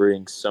just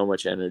brings so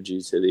much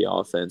energy to the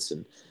offense,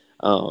 and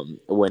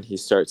when he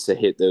starts to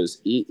hit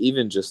those,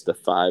 even just the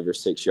 5 or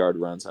 6 yard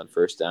runs on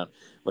first down,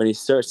 when he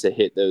starts to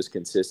hit those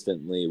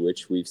consistently,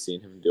 which we've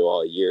seen him do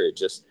all year,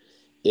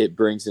 it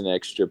brings an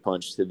extra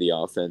punch to the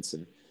offense,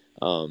 and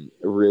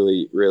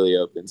really, really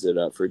opens it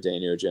up for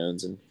Daniel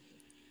Jones and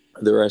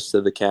the rest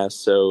of the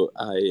cast. So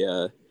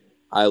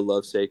I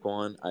love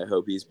Saquon. I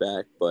hope he's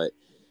back, but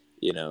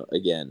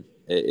again,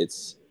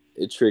 it's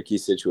a tricky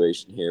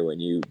situation here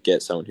when you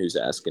get someone who's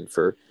asking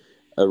for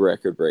a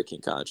record-breaking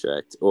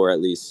contract, or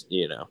at least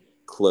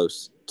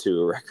close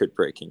to a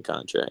record-breaking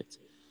contract.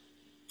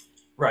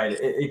 Right,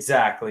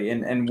 exactly.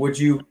 And would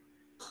you,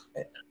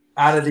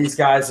 out of these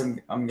guys I'm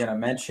going to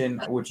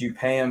mention, would you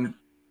pay him?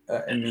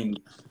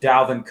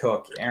 Dalvin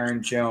Cook,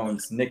 Aaron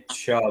Jones, Nick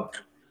Chubb,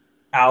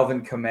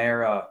 Alvin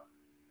Kamara,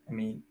 I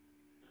mean,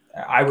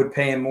 I would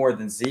pay him more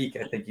than Zeke.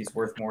 I think he's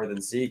worth more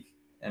than Zeke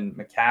and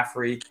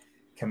McCaffrey.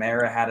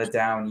 Kamara had a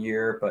down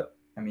year, but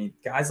I mean,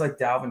 guys like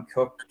Dalvin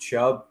Cook,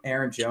 Chubb,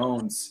 Aaron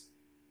Jones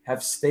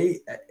have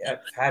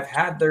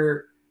had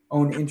their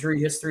own injury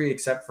history,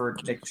 except for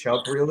Nick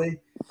Chubb, really.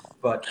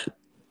 But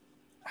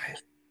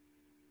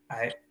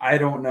I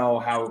don't know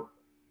how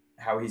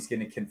he's going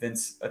to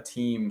convince a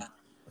team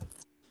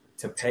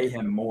to pay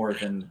him more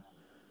than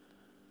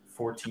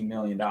 $14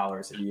 million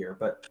a year.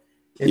 But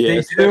if they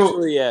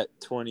especially at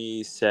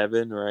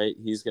 27, right?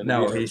 He's going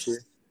to be next year.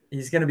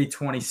 He's going to be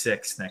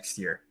 26 next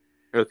year.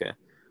 Okay.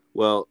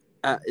 Well,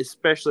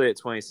 especially at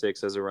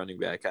 26 as a running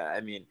back, I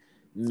mean,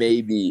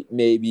 maybe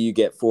you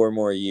get 4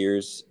 more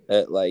years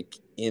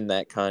in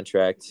that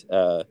contract.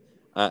 I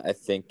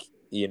think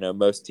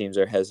most teams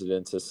are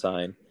hesitant to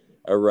sign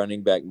a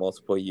running back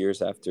multiple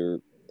years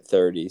after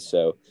 30.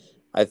 So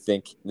I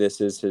think this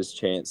is his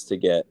chance to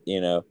get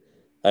a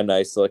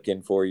nice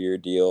looking 4-year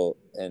deal.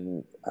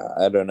 And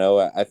I don't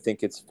know. I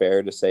think it's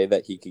fair to say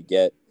that he could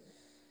get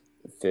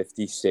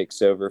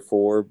 56 over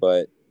 4,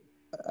 but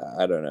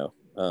I don't know.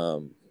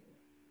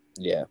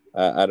 Yeah,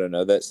 I don't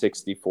know. That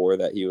 64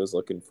 that he was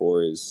looking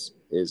for is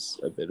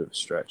a bit of a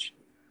stretch.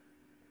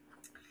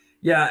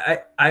 Yeah,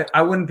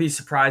 I wouldn't be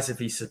surprised if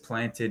he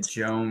supplanted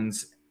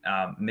Jones,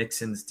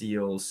 Mixon's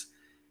deals,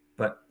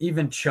 but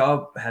even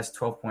Chubb has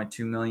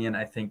 12.2 million.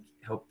 I think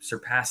he'll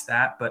surpass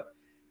that. But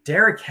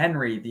Derrick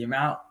Henry, the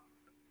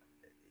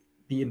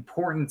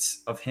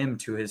importance of him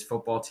to his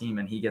football team,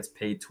 and he gets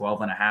paid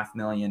 12.5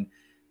 million.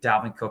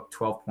 Dalvin Cook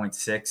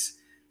 12.6.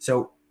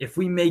 So if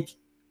we make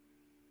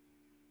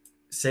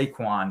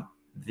Saquon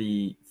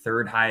the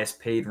third highest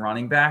paid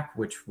running back,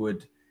 which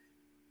would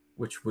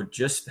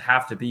just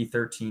have to be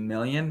 13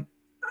 million,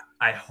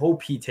 I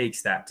hope he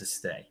takes that to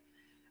stay.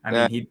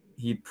 I mean,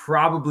 he'd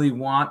probably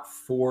want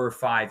 4 or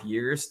 5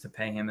 years to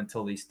pay him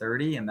until he's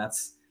 30, and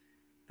that's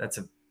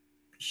a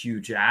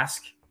huge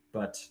ask.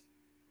 But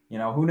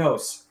who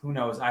knows?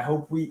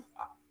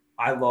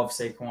 I love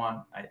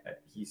Saquon.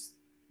 He's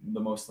the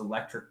most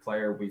electric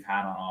player we've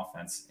had on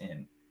offense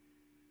in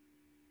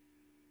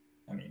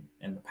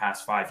the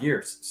past 5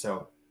 years.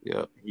 So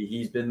yeah,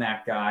 he's been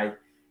that guy,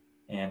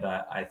 and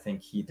I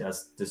think he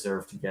does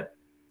deserve to get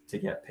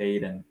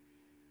paid. And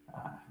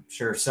I'm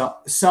sure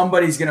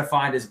somebody's going to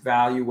find his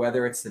value,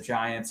 whether it's the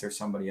Giants or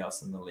somebody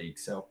else in the league.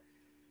 So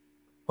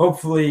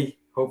hopefully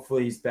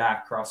he's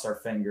back. Cross our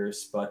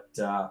fingers. But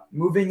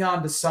moving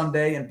on to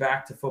Sunday and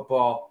back to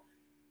football,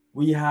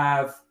 we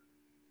have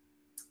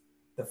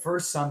the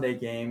first Sunday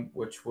game,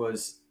 which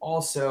was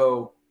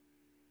also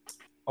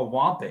a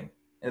whomping.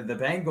 The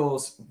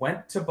Bengals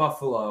went to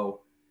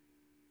Buffalo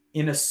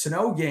in a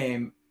snow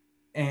game,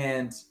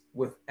 and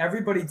with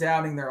everybody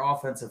doubting their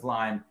offensive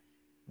line,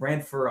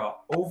 ran for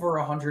over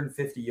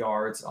 150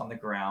 yards on the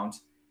ground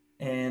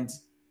and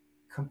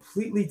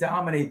completely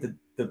dominated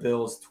the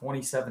Bills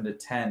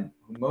 27-10.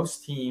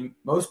 Most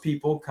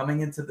people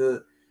coming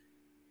into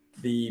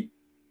the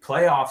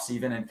playoffs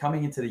even and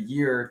coming into the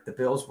year, the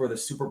Bills were the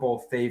Super Bowl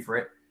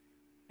favorite,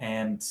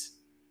 and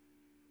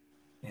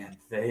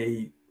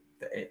it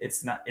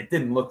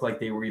didn't look like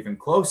they were even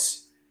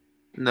close.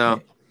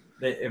 No.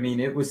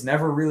 It was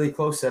never really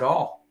close at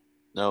all.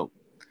 No.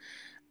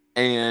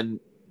 And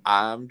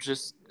I'm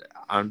just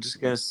going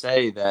to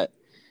say that,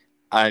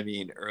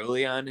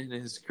 early on in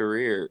his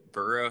career,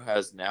 Burrow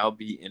has now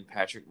beaten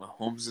Patrick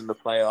Mahomes in the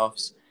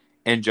playoffs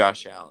and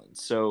Josh Allen.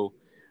 So,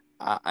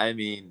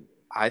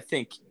 I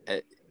think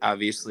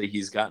obviously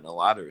he's gotten a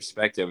lot of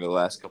respect over the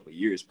last couple of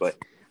years, but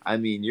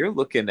you're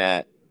looking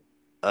at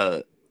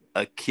a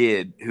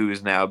kid who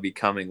is now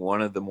becoming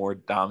one of the more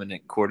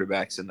dominant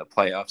quarterbacks in the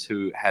playoffs,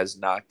 who has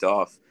knocked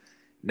off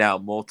now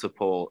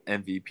multiple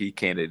MVP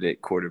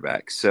candidate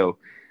quarterbacks. So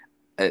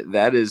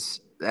that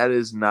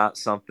is not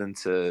something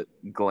to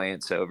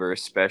glance over,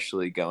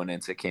 especially going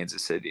into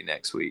Kansas City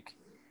next week.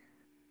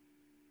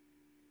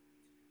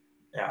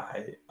 Yeah,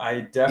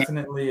 I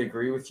definitely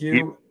agree with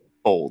you.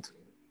 Cold.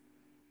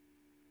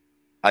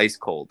 Ice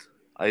cold.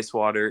 Ice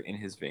water in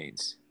his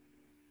veins.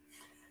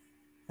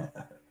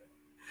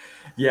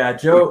 Yeah,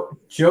 Joe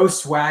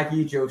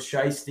Swaggy, Joe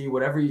Shiesty,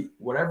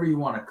 whatever you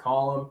want to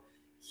call him,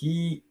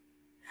 he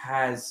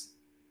has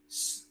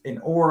an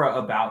aura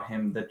about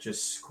him that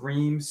just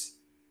screams.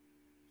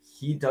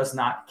 He does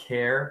not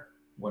care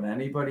what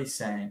anybody's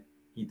saying.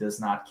 He does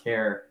not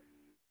care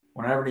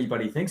when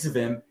anybody thinks of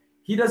him.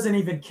 He doesn't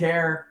even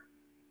care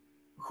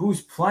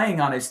who's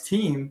playing on his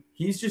team.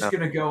 He's just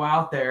going to go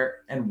out there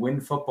and win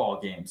football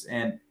games.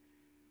 And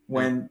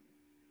when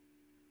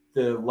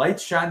the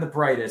lights shine the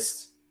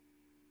brightest,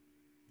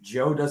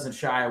 Joe doesn't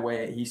shy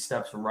away. He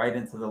steps right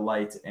into the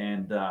light,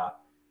 and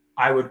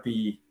I would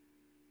be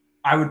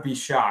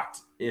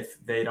shocked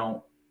if they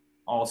don't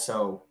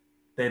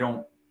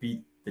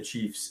beat the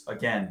Chiefs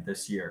again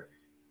this year.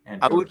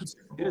 And I would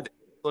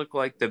look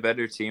like the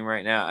better team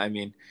right now.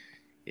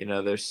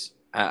 There's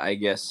I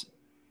guess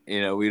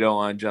we don't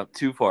want to jump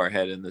too far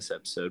ahead in this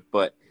episode,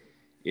 but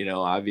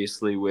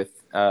obviously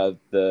with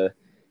the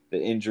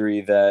the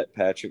injury that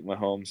Patrick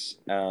Mahomes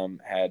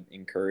had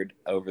incurred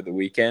over the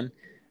weekend.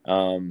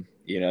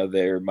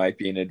 There might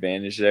be an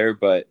advantage there,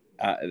 but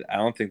I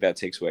don't think that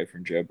takes away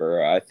from Joe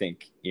Burrow. I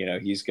think,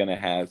 he's going to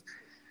have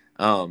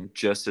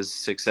just as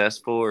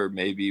successful or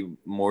maybe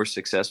more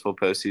successful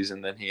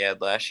postseason than he had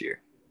last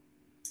year.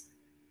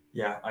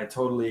 Yeah, I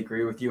totally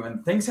agree with you.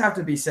 And things have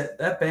to be said.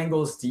 That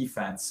Bengals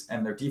defense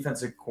and their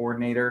defensive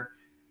coordinator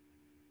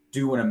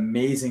do an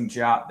amazing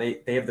job.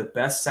 They have the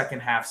best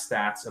second half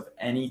stats of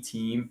any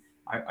team.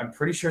 I'm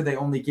pretty sure they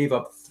only gave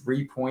up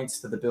 3 points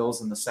to the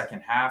Bills in the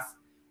second half.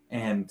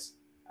 And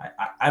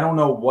I don't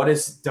know what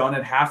is done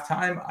at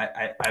halftime.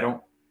 I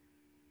don't,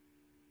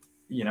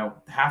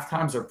 half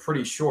times are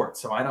pretty short.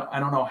 So I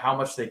don't know how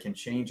much they can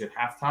change at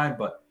halftime,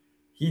 but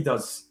he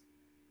does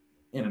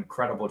an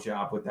incredible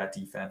job with that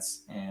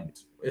defense. And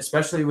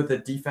especially with the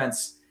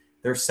defense,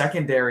 their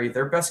secondary,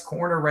 their best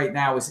corner right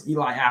now is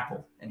Eli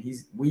Apple. And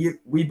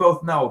we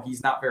both know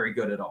he's not very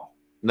good at all.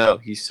 No,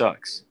 he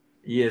sucks.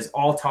 He is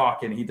all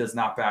talk and he does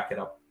not back it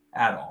up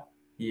at all.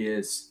 He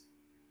is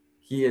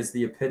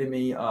the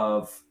epitome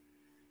of,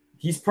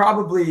 he's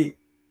probably,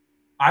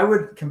 I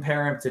would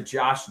compare him to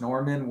Josh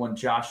Norman when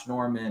Josh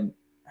Norman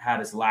had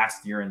his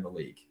last year in the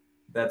league.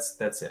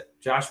 That's it.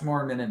 Josh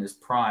Norman in his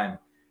prime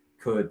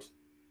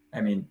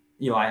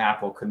Eli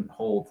Apple couldn't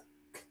hold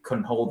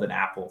an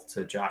apple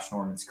to Josh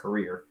Norman's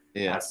career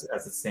as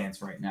it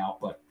stands right now.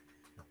 But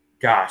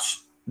gosh,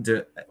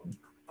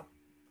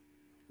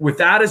 with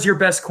that as your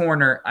best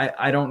corner,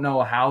 I don't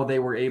know how they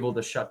were able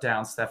to shut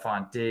down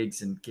Stephon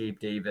Diggs and Gabe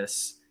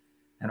Davis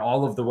and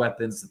all of the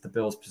weapons that the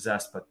Bills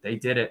possessed, but they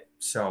did it.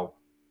 So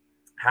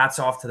hats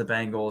off to the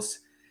Bengals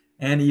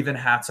and even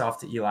hats off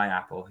to Eli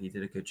Apple. He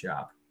did a good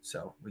job.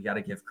 So we got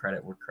to give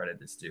credit where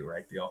credit is due,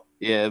 right, Beal?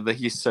 Yeah, but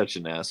he's such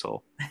an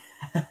asshole.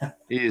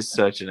 He is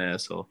such an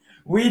asshole.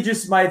 We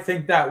just might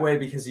think that way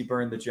because he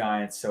burned the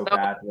Giants so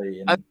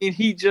badly. And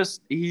he's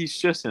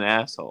just an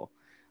asshole.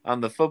 On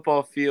the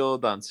football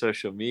field, on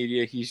social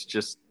media, he's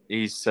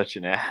such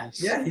an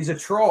ass. Yeah, he's a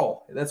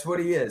troll. That's what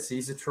he is.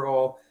 He's a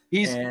troll.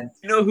 You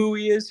know who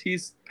he is?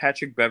 He's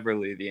Patrick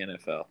Beverley of the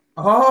NFL.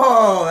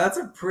 Oh, that's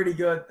a pretty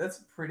good.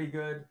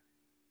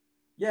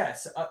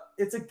 Yes,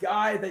 it's a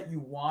guy that you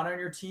want on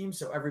your team,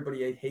 so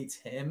everybody hates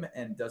him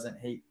and doesn't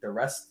hate the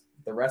rest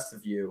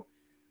of you.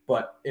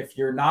 But if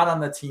you're not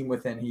on the team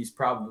with him, he's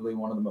probably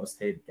one of the most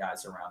hated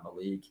guys around the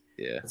league.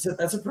 Yeah,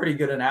 that's a pretty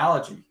good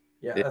analogy.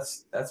 Yeah.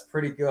 That's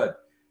pretty good.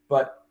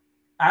 But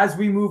as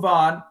we move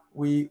on,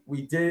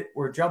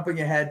 we're jumping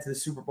ahead to the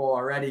Super Bowl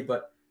already.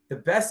 But the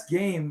best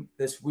game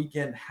this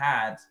weekend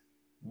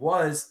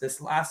was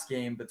this last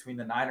game between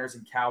the Niners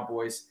and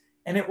Cowboys,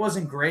 and it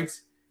wasn't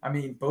great. I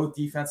mean, both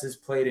defenses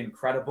played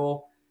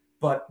incredible,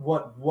 but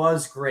what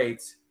was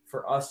great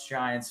for us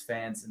Giants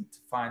fans and to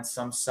find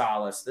some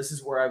solace, this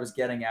is where I was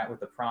getting at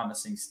with the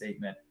promising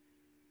statement.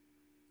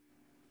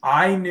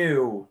 I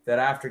knew that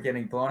after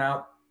getting blown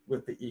out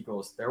with the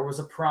Eagles, there was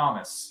a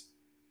promise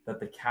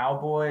that the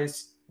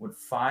Cowboys would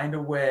find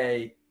a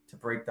way to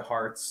break the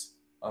hearts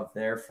of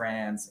their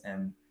fans,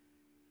 and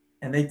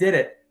they did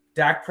it.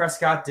 Dak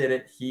Prescott did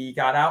it. He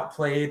got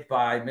outplayed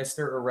by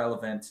Mr.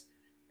 Irrelevant,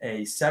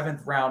 a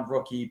 7th-round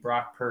rookie,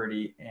 Brock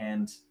Purdy,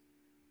 and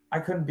I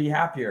couldn't be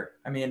happier.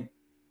 I mean,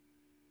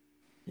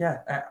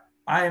 yeah,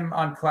 I'm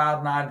on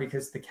cloud 9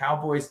 because the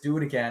Cowboys do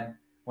it again.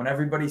 When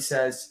everybody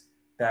says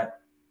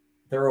that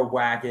they're a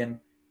wagon,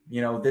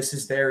 this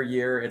is their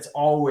year. It's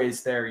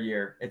always their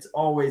year. It's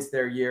always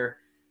their year.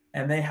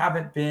 And they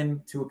haven't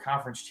been to a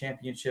conference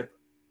championship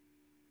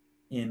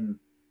in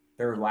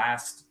their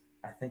last,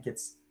 I think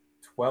it's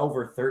 12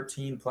 or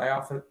 13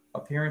 playoff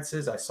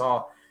appearances. I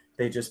saw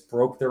they just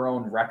broke their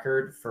own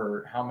record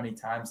for how many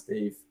times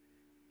they've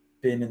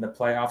been in the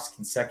playoffs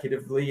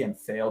consecutively and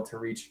failed to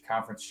reach a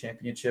conference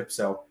championship.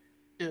 So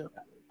yeah,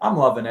 I'm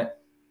loving it.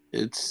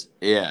 It's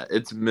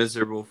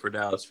miserable for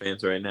Dallas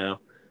fans right now.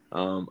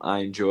 I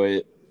enjoy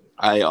it.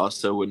 I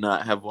also would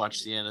not have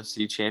watched the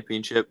NFC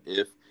Championship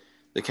if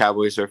the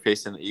Cowboys are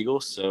facing the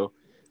Eagles. So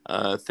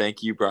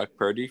thank you, Brock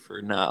Purdy,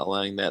 for not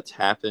allowing that to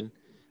happen.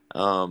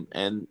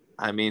 And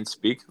I mean,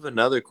 speak of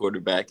another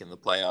quarterback in the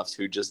playoffs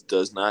who just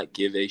does not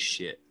give a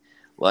shit.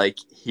 Like,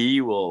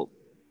 he will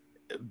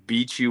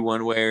beat you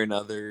one way or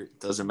another.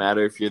 Doesn't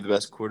matter if you're the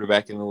best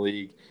quarterback in the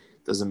league.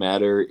 Doesn't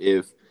matter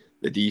if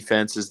the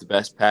defense is the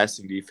best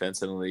passing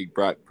defense in the league.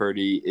 Brock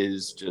Purdy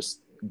is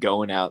just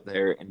going out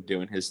there and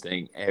doing his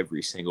thing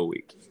every single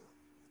week.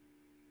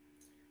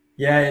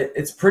 Yeah,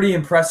 it's pretty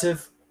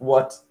impressive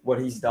what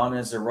he's done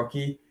as a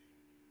rookie.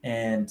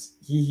 And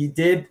he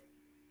did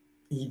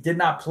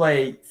not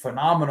play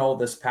phenomenal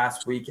this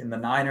past week, and the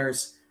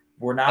Niners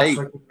were not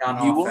clicking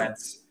on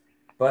offense,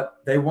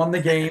 but they won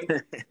the game.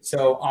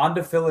 So on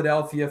to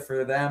Philadelphia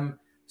for them.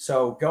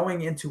 So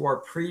going into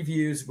our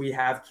previews, we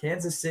have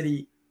Kansas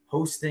City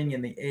hosting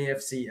in the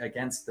AFC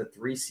against the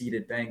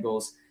 3-seeded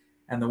Bengals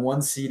and the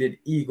 1-seeded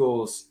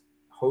Eagles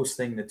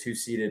hosting the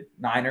 2-seeded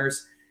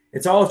Niners.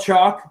 It's all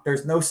chalk.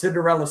 There's no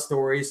Cinderella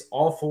stories.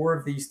 All 4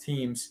 of these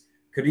teams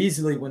could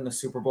easily win the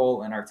Super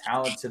Bowl and are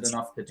talented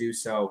enough to do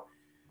so.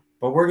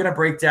 But we're going to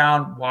break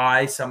down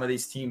why some of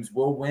these teams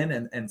will win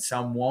and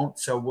some won't.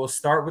 So we'll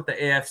start with the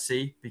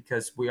AFC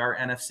because we are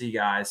NFC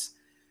guys.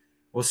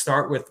 We'll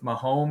start with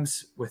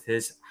Mahomes with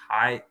his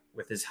high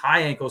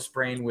ankle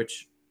sprain,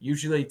 which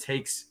usually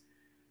takes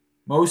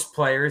most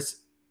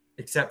players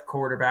except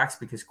quarterbacks,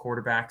 because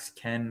quarterbacks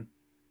can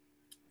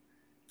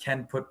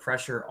put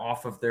pressure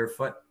off of their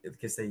foot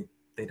because they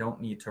don't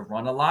need to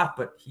run a lot,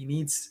 but he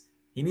needs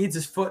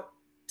his foot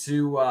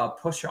to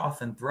push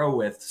off and throw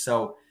with.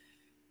 So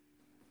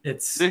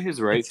Is it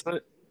his right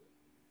foot?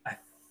 I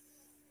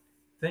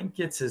think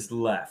it's his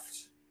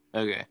left.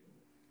 Okay,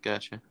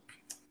 gotcha.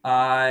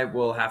 I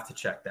will have to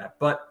check that,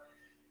 but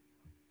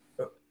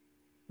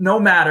no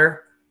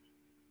matter,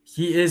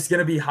 he is going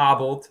to be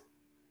hobbled,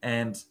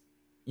 and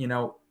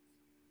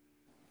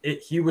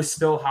he was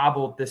still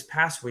hobbled this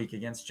past week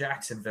against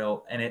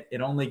Jacksonville, and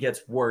it only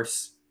gets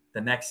worse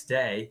the next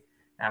day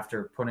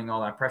after putting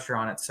all that pressure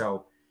on it.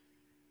 So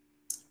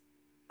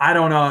I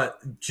don't know.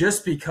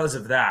 Just because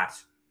of that,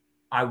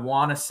 I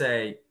want to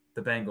say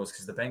the Bengals,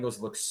 because the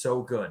Bengals look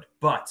so good.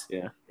 But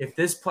if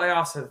this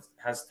playoffs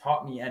has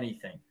taught me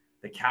anything,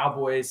 the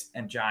Cowboys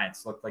and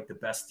Giants look like the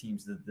best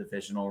teams of the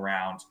divisional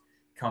round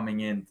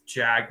coming in.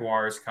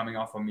 Jaguars coming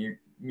off a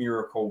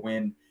miracle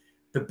win.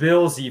 The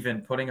Bills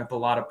even putting up a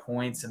lot of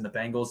points, and the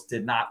Bengals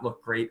did not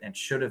look great and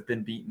should have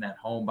been beaten at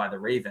home by the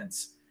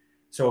Ravens.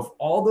 So if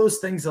all those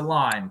things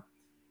align,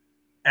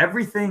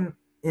 everything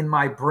in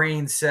my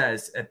brain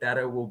says that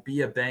it will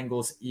be a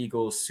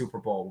Bengals-Eagles Super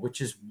Bowl,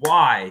 which is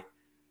why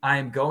I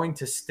am going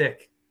to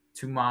stick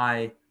to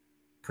my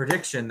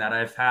prediction that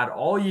I've had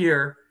all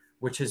year,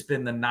 which has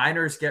been the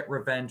Niners get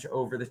revenge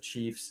over the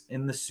Chiefs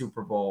in the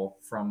Super Bowl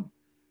from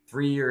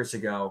 3 years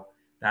ago,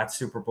 that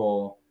Super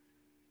Bowl.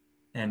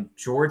 And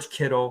George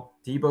Kittle,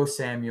 Deebo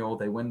Samuel,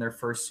 they win their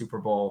first Super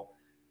Bowl.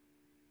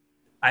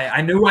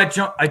 I knew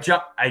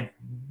I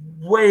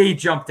way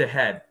jumped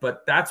ahead,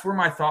 but that's where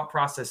my thought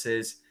process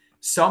is.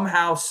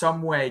 Somehow,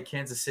 some way,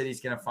 Kansas City's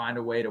going to find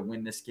a way to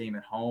win this game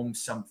at home,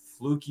 some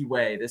fluky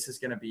way. This is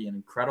going to be an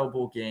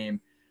incredible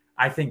game.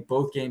 I think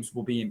both games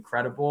will be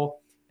incredible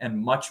and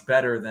much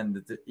better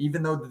than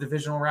even though the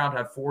divisional round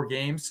had 4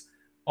 games,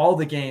 all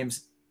the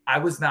games, I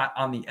was not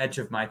on the edge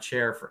of my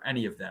chair for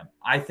any of them.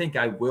 I think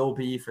I will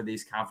be for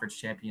these conference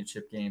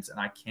championship games, and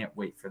I can't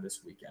wait for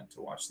this weekend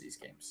to watch these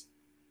games.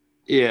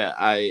 Yeah,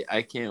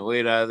 I can't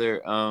wait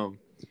either.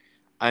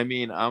 I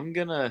mean, I don't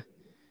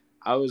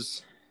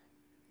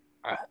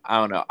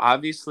know.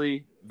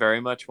 Obviously,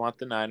 very much want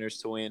the Niners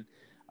to win,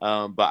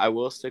 but I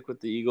will stick with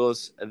the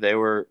Eagles. They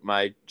were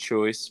my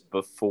choice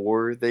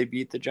before they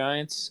beat the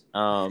Giants,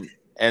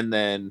 and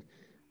then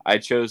I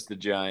chose the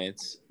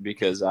Giants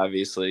because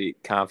obviously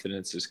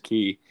confidence is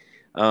key.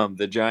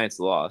 The Giants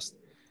lost,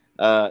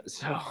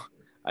 so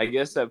I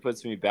guess that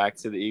puts me back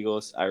to the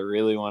Eagles. I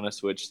really want to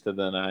switch to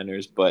the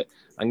Niners, but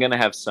I'm going to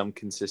have some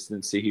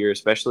consistency here,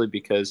 especially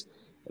because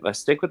if I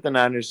stick with the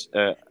Niners,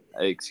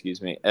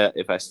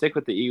 if I stick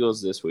with the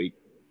Eagles this week,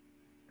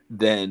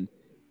 then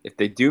if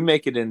they do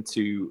make it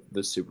into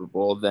the Super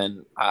Bowl,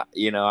 then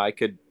I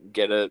could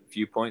get a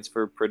few points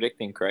for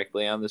predicting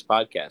correctly on this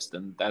podcast,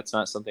 and that's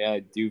not something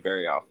I do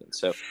very often.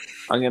 So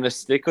I'm going to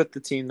stick with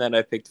the team that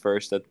I picked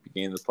first at the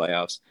beginning of the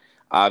playoffs.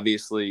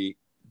 Obviously,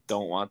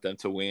 don't want them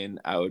to win.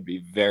 I would be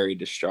very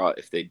distraught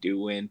if they do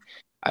win.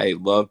 I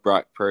love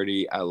Brock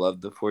Purdy. I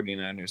love the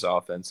 49ers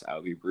offense.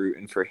 I'll be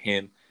rooting for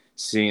him,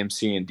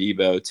 CMC, and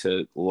Debo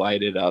to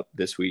light it up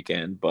this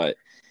weekend. But,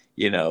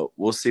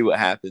 we'll see what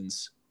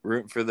happens.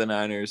 Rooting for the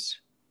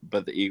Niners,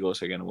 but the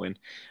Eagles are going to win.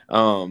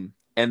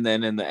 And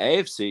then in the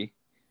AFC,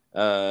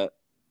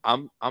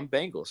 I'm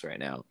Bengals right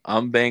now.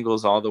 I'm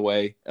Bengals all the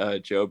way.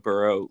 Joe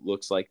Burrow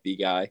looks like the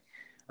guy.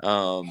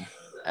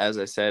 As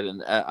I said,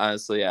 and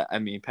honestly, I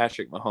mean,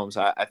 Patrick Mahomes,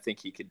 I think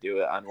he could do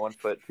it on 1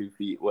 foot, 2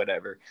 feet,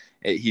 whatever.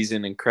 He's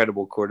an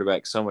incredible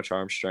quarterback, so much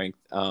arm strength.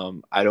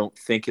 I don't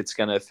think it's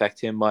going to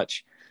affect him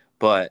much,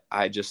 but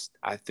I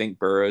think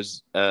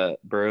Burrow's going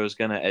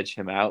to edge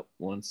him out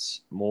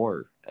once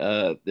more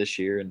this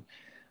year, and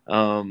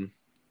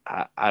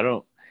I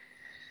don't.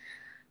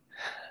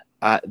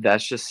 I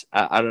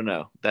don't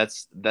know.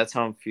 That's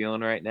how I'm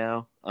feeling right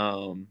now.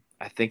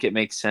 I think it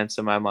makes sense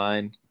in my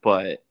mind,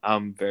 but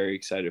I'm very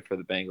excited for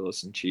the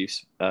Bengals and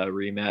Chiefs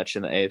rematch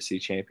in the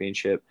AFC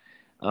Championship.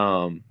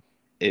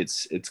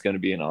 It's going to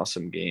be an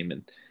awesome game,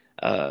 and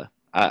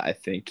I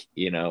think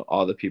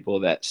all the people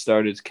that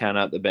started to count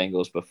out the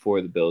Bengals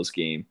before the Bills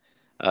game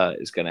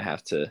is going to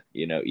have to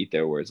eat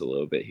their words a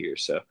little bit here.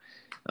 So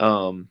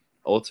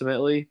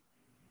ultimately,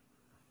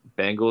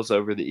 Bengals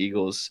over the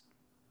Eagles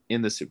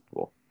in the Super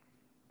Bowl.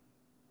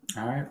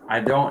 All right. I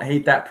don't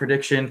hate that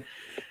prediction.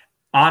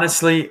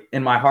 Honestly,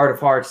 in my heart of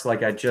hearts,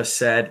 like I just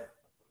said,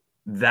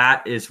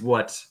 that is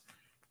what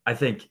I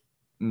think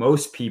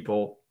most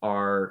people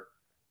are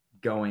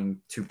going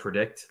to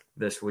predict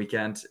this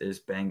weekend is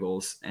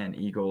Bengals and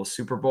Eagles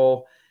Super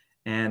Bowl.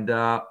 And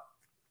I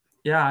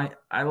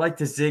like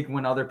to zig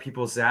when other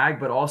people zag,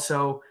 but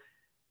also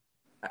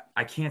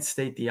I can't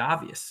state the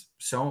obvious.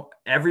 So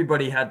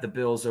everybody had the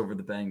Bills over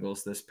the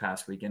Bengals this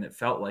past weekend. It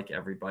felt like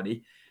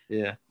everybody.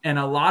 Yeah. And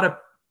a lot of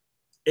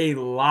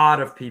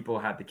people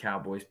had the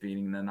Cowboys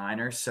beating the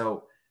Niners.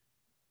 So,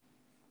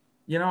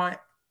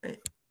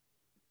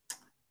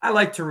 I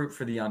like to root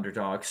for the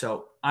underdog.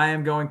 So I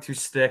am going to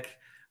stick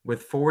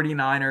with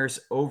 49ers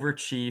over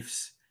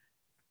Chiefs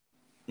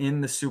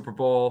in the Super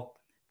Bowl.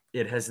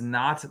 It has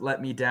not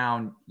let me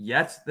down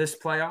yet this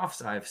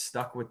playoffs. I've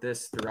stuck with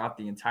this throughout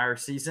the entire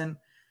season.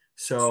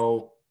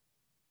 So,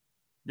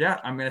 yeah,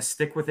 I'm going to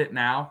stick with it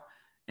now.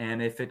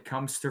 And if it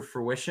comes to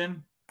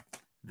fruition,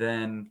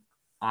 then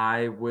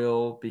I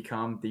will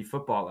become the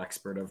football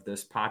expert of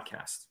this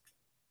podcast.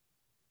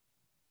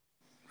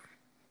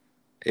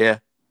 Yeah.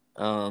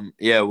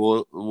 Yeah,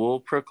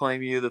 we'll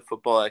proclaim you the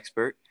football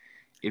expert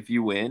if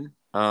you win.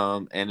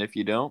 And if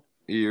you don't,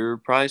 you're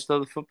probably still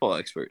the football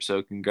expert.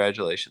 So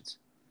congratulations.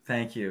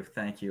 Thank you.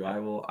 I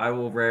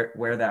will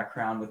wear that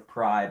crown with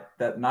pride.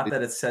 Not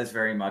that it says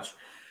very much,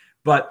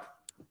 but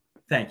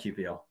thank you,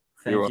 Beal.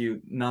 Thank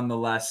you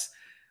nonetheless.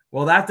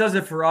 Well, that does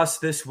it for us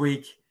this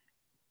week.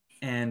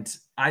 And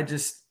I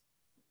just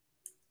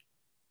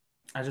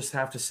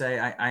have to say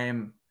I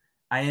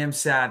am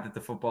sad that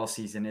the football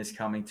season is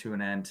coming to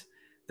an end.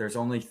 There's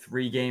only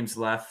 3 games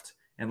left,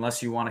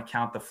 unless you want to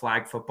count the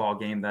flag football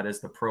game that is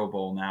the Pro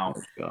Bowl now.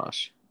 Oh,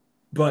 gosh.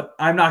 But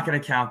I'm not going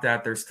to count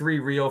that. There's 3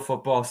 real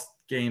football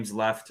games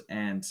left,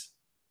 and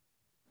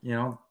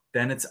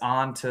then it's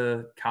on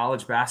to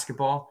college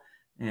basketball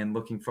and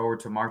looking forward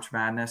to March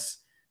Madness.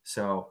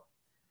 So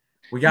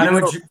we got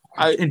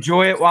to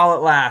enjoy it while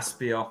it lasts,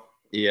 Beal.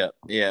 Yeah,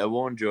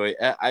 we'll enjoy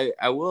it.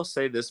 I will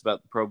say this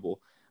about the Pro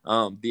Bowl.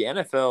 The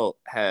NFL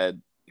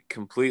had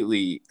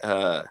completely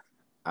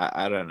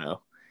I don't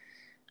know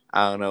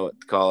what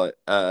to call it.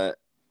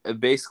 It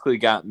basically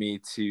got me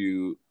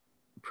to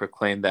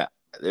proclaim that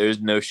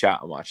there's no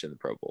shot in watching the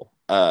Pro Bowl.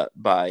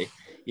 By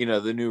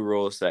the new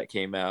rules that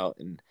came out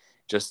and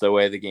just the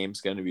way the game's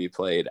going to be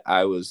played,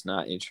 I was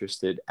not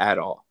interested at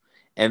all.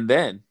 And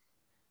then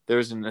there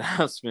was an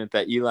announcement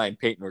that Eli and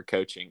Peyton were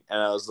coaching, and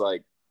I was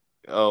like,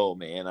 oh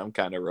man, I'm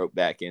kind of roped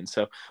back in.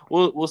 So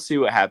we'll see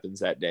what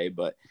happens that day,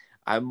 but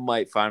I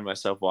might find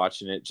myself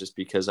watching it just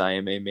because I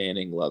am a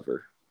Manning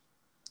lover.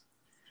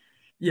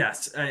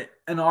 Yes,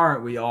 and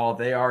aren't we all?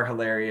 They are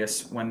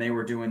hilarious. When they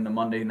were doing the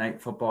Monday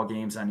Night Football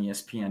games on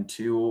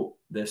ESPN2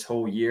 this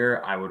whole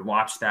year, I would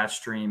watch that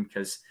stream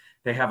because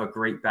they have a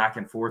great back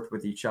and forth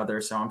with each other.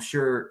 So I'm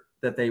sure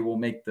that they will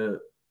make the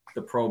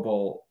Pro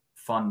Bowl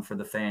fun for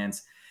the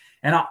fans.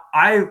 And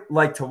I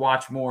like to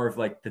watch more of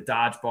like the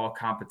dodgeball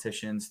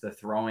competitions, the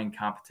throwing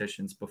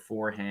competitions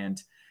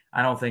beforehand.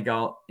 I don't think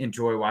I'll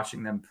enjoy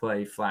watching them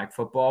play flag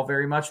football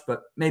very much,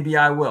 but maybe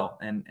I will.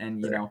 And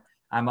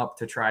I'm up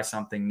to try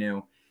something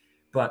new.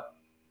 But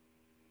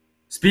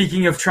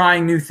speaking of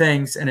trying new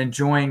things and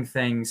enjoying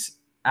things,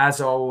 as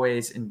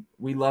always, and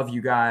we love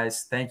you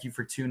guys. Thank you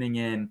for tuning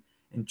in.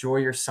 Enjoy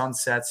your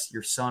sunsets,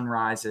 your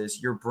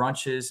sunrises, your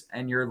brunches,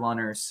 and your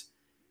lunners.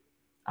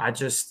 I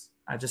just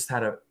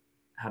had a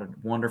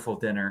wonderful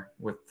dinner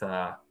with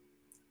a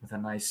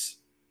nice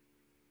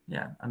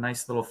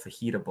little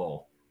fajita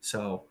bowl.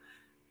 So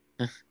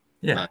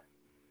yeah,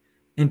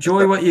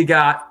 enjoy what you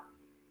got.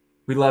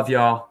 We love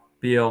y'all.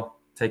 Beal,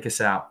 take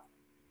us out.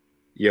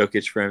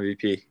 Jokic for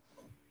MVP.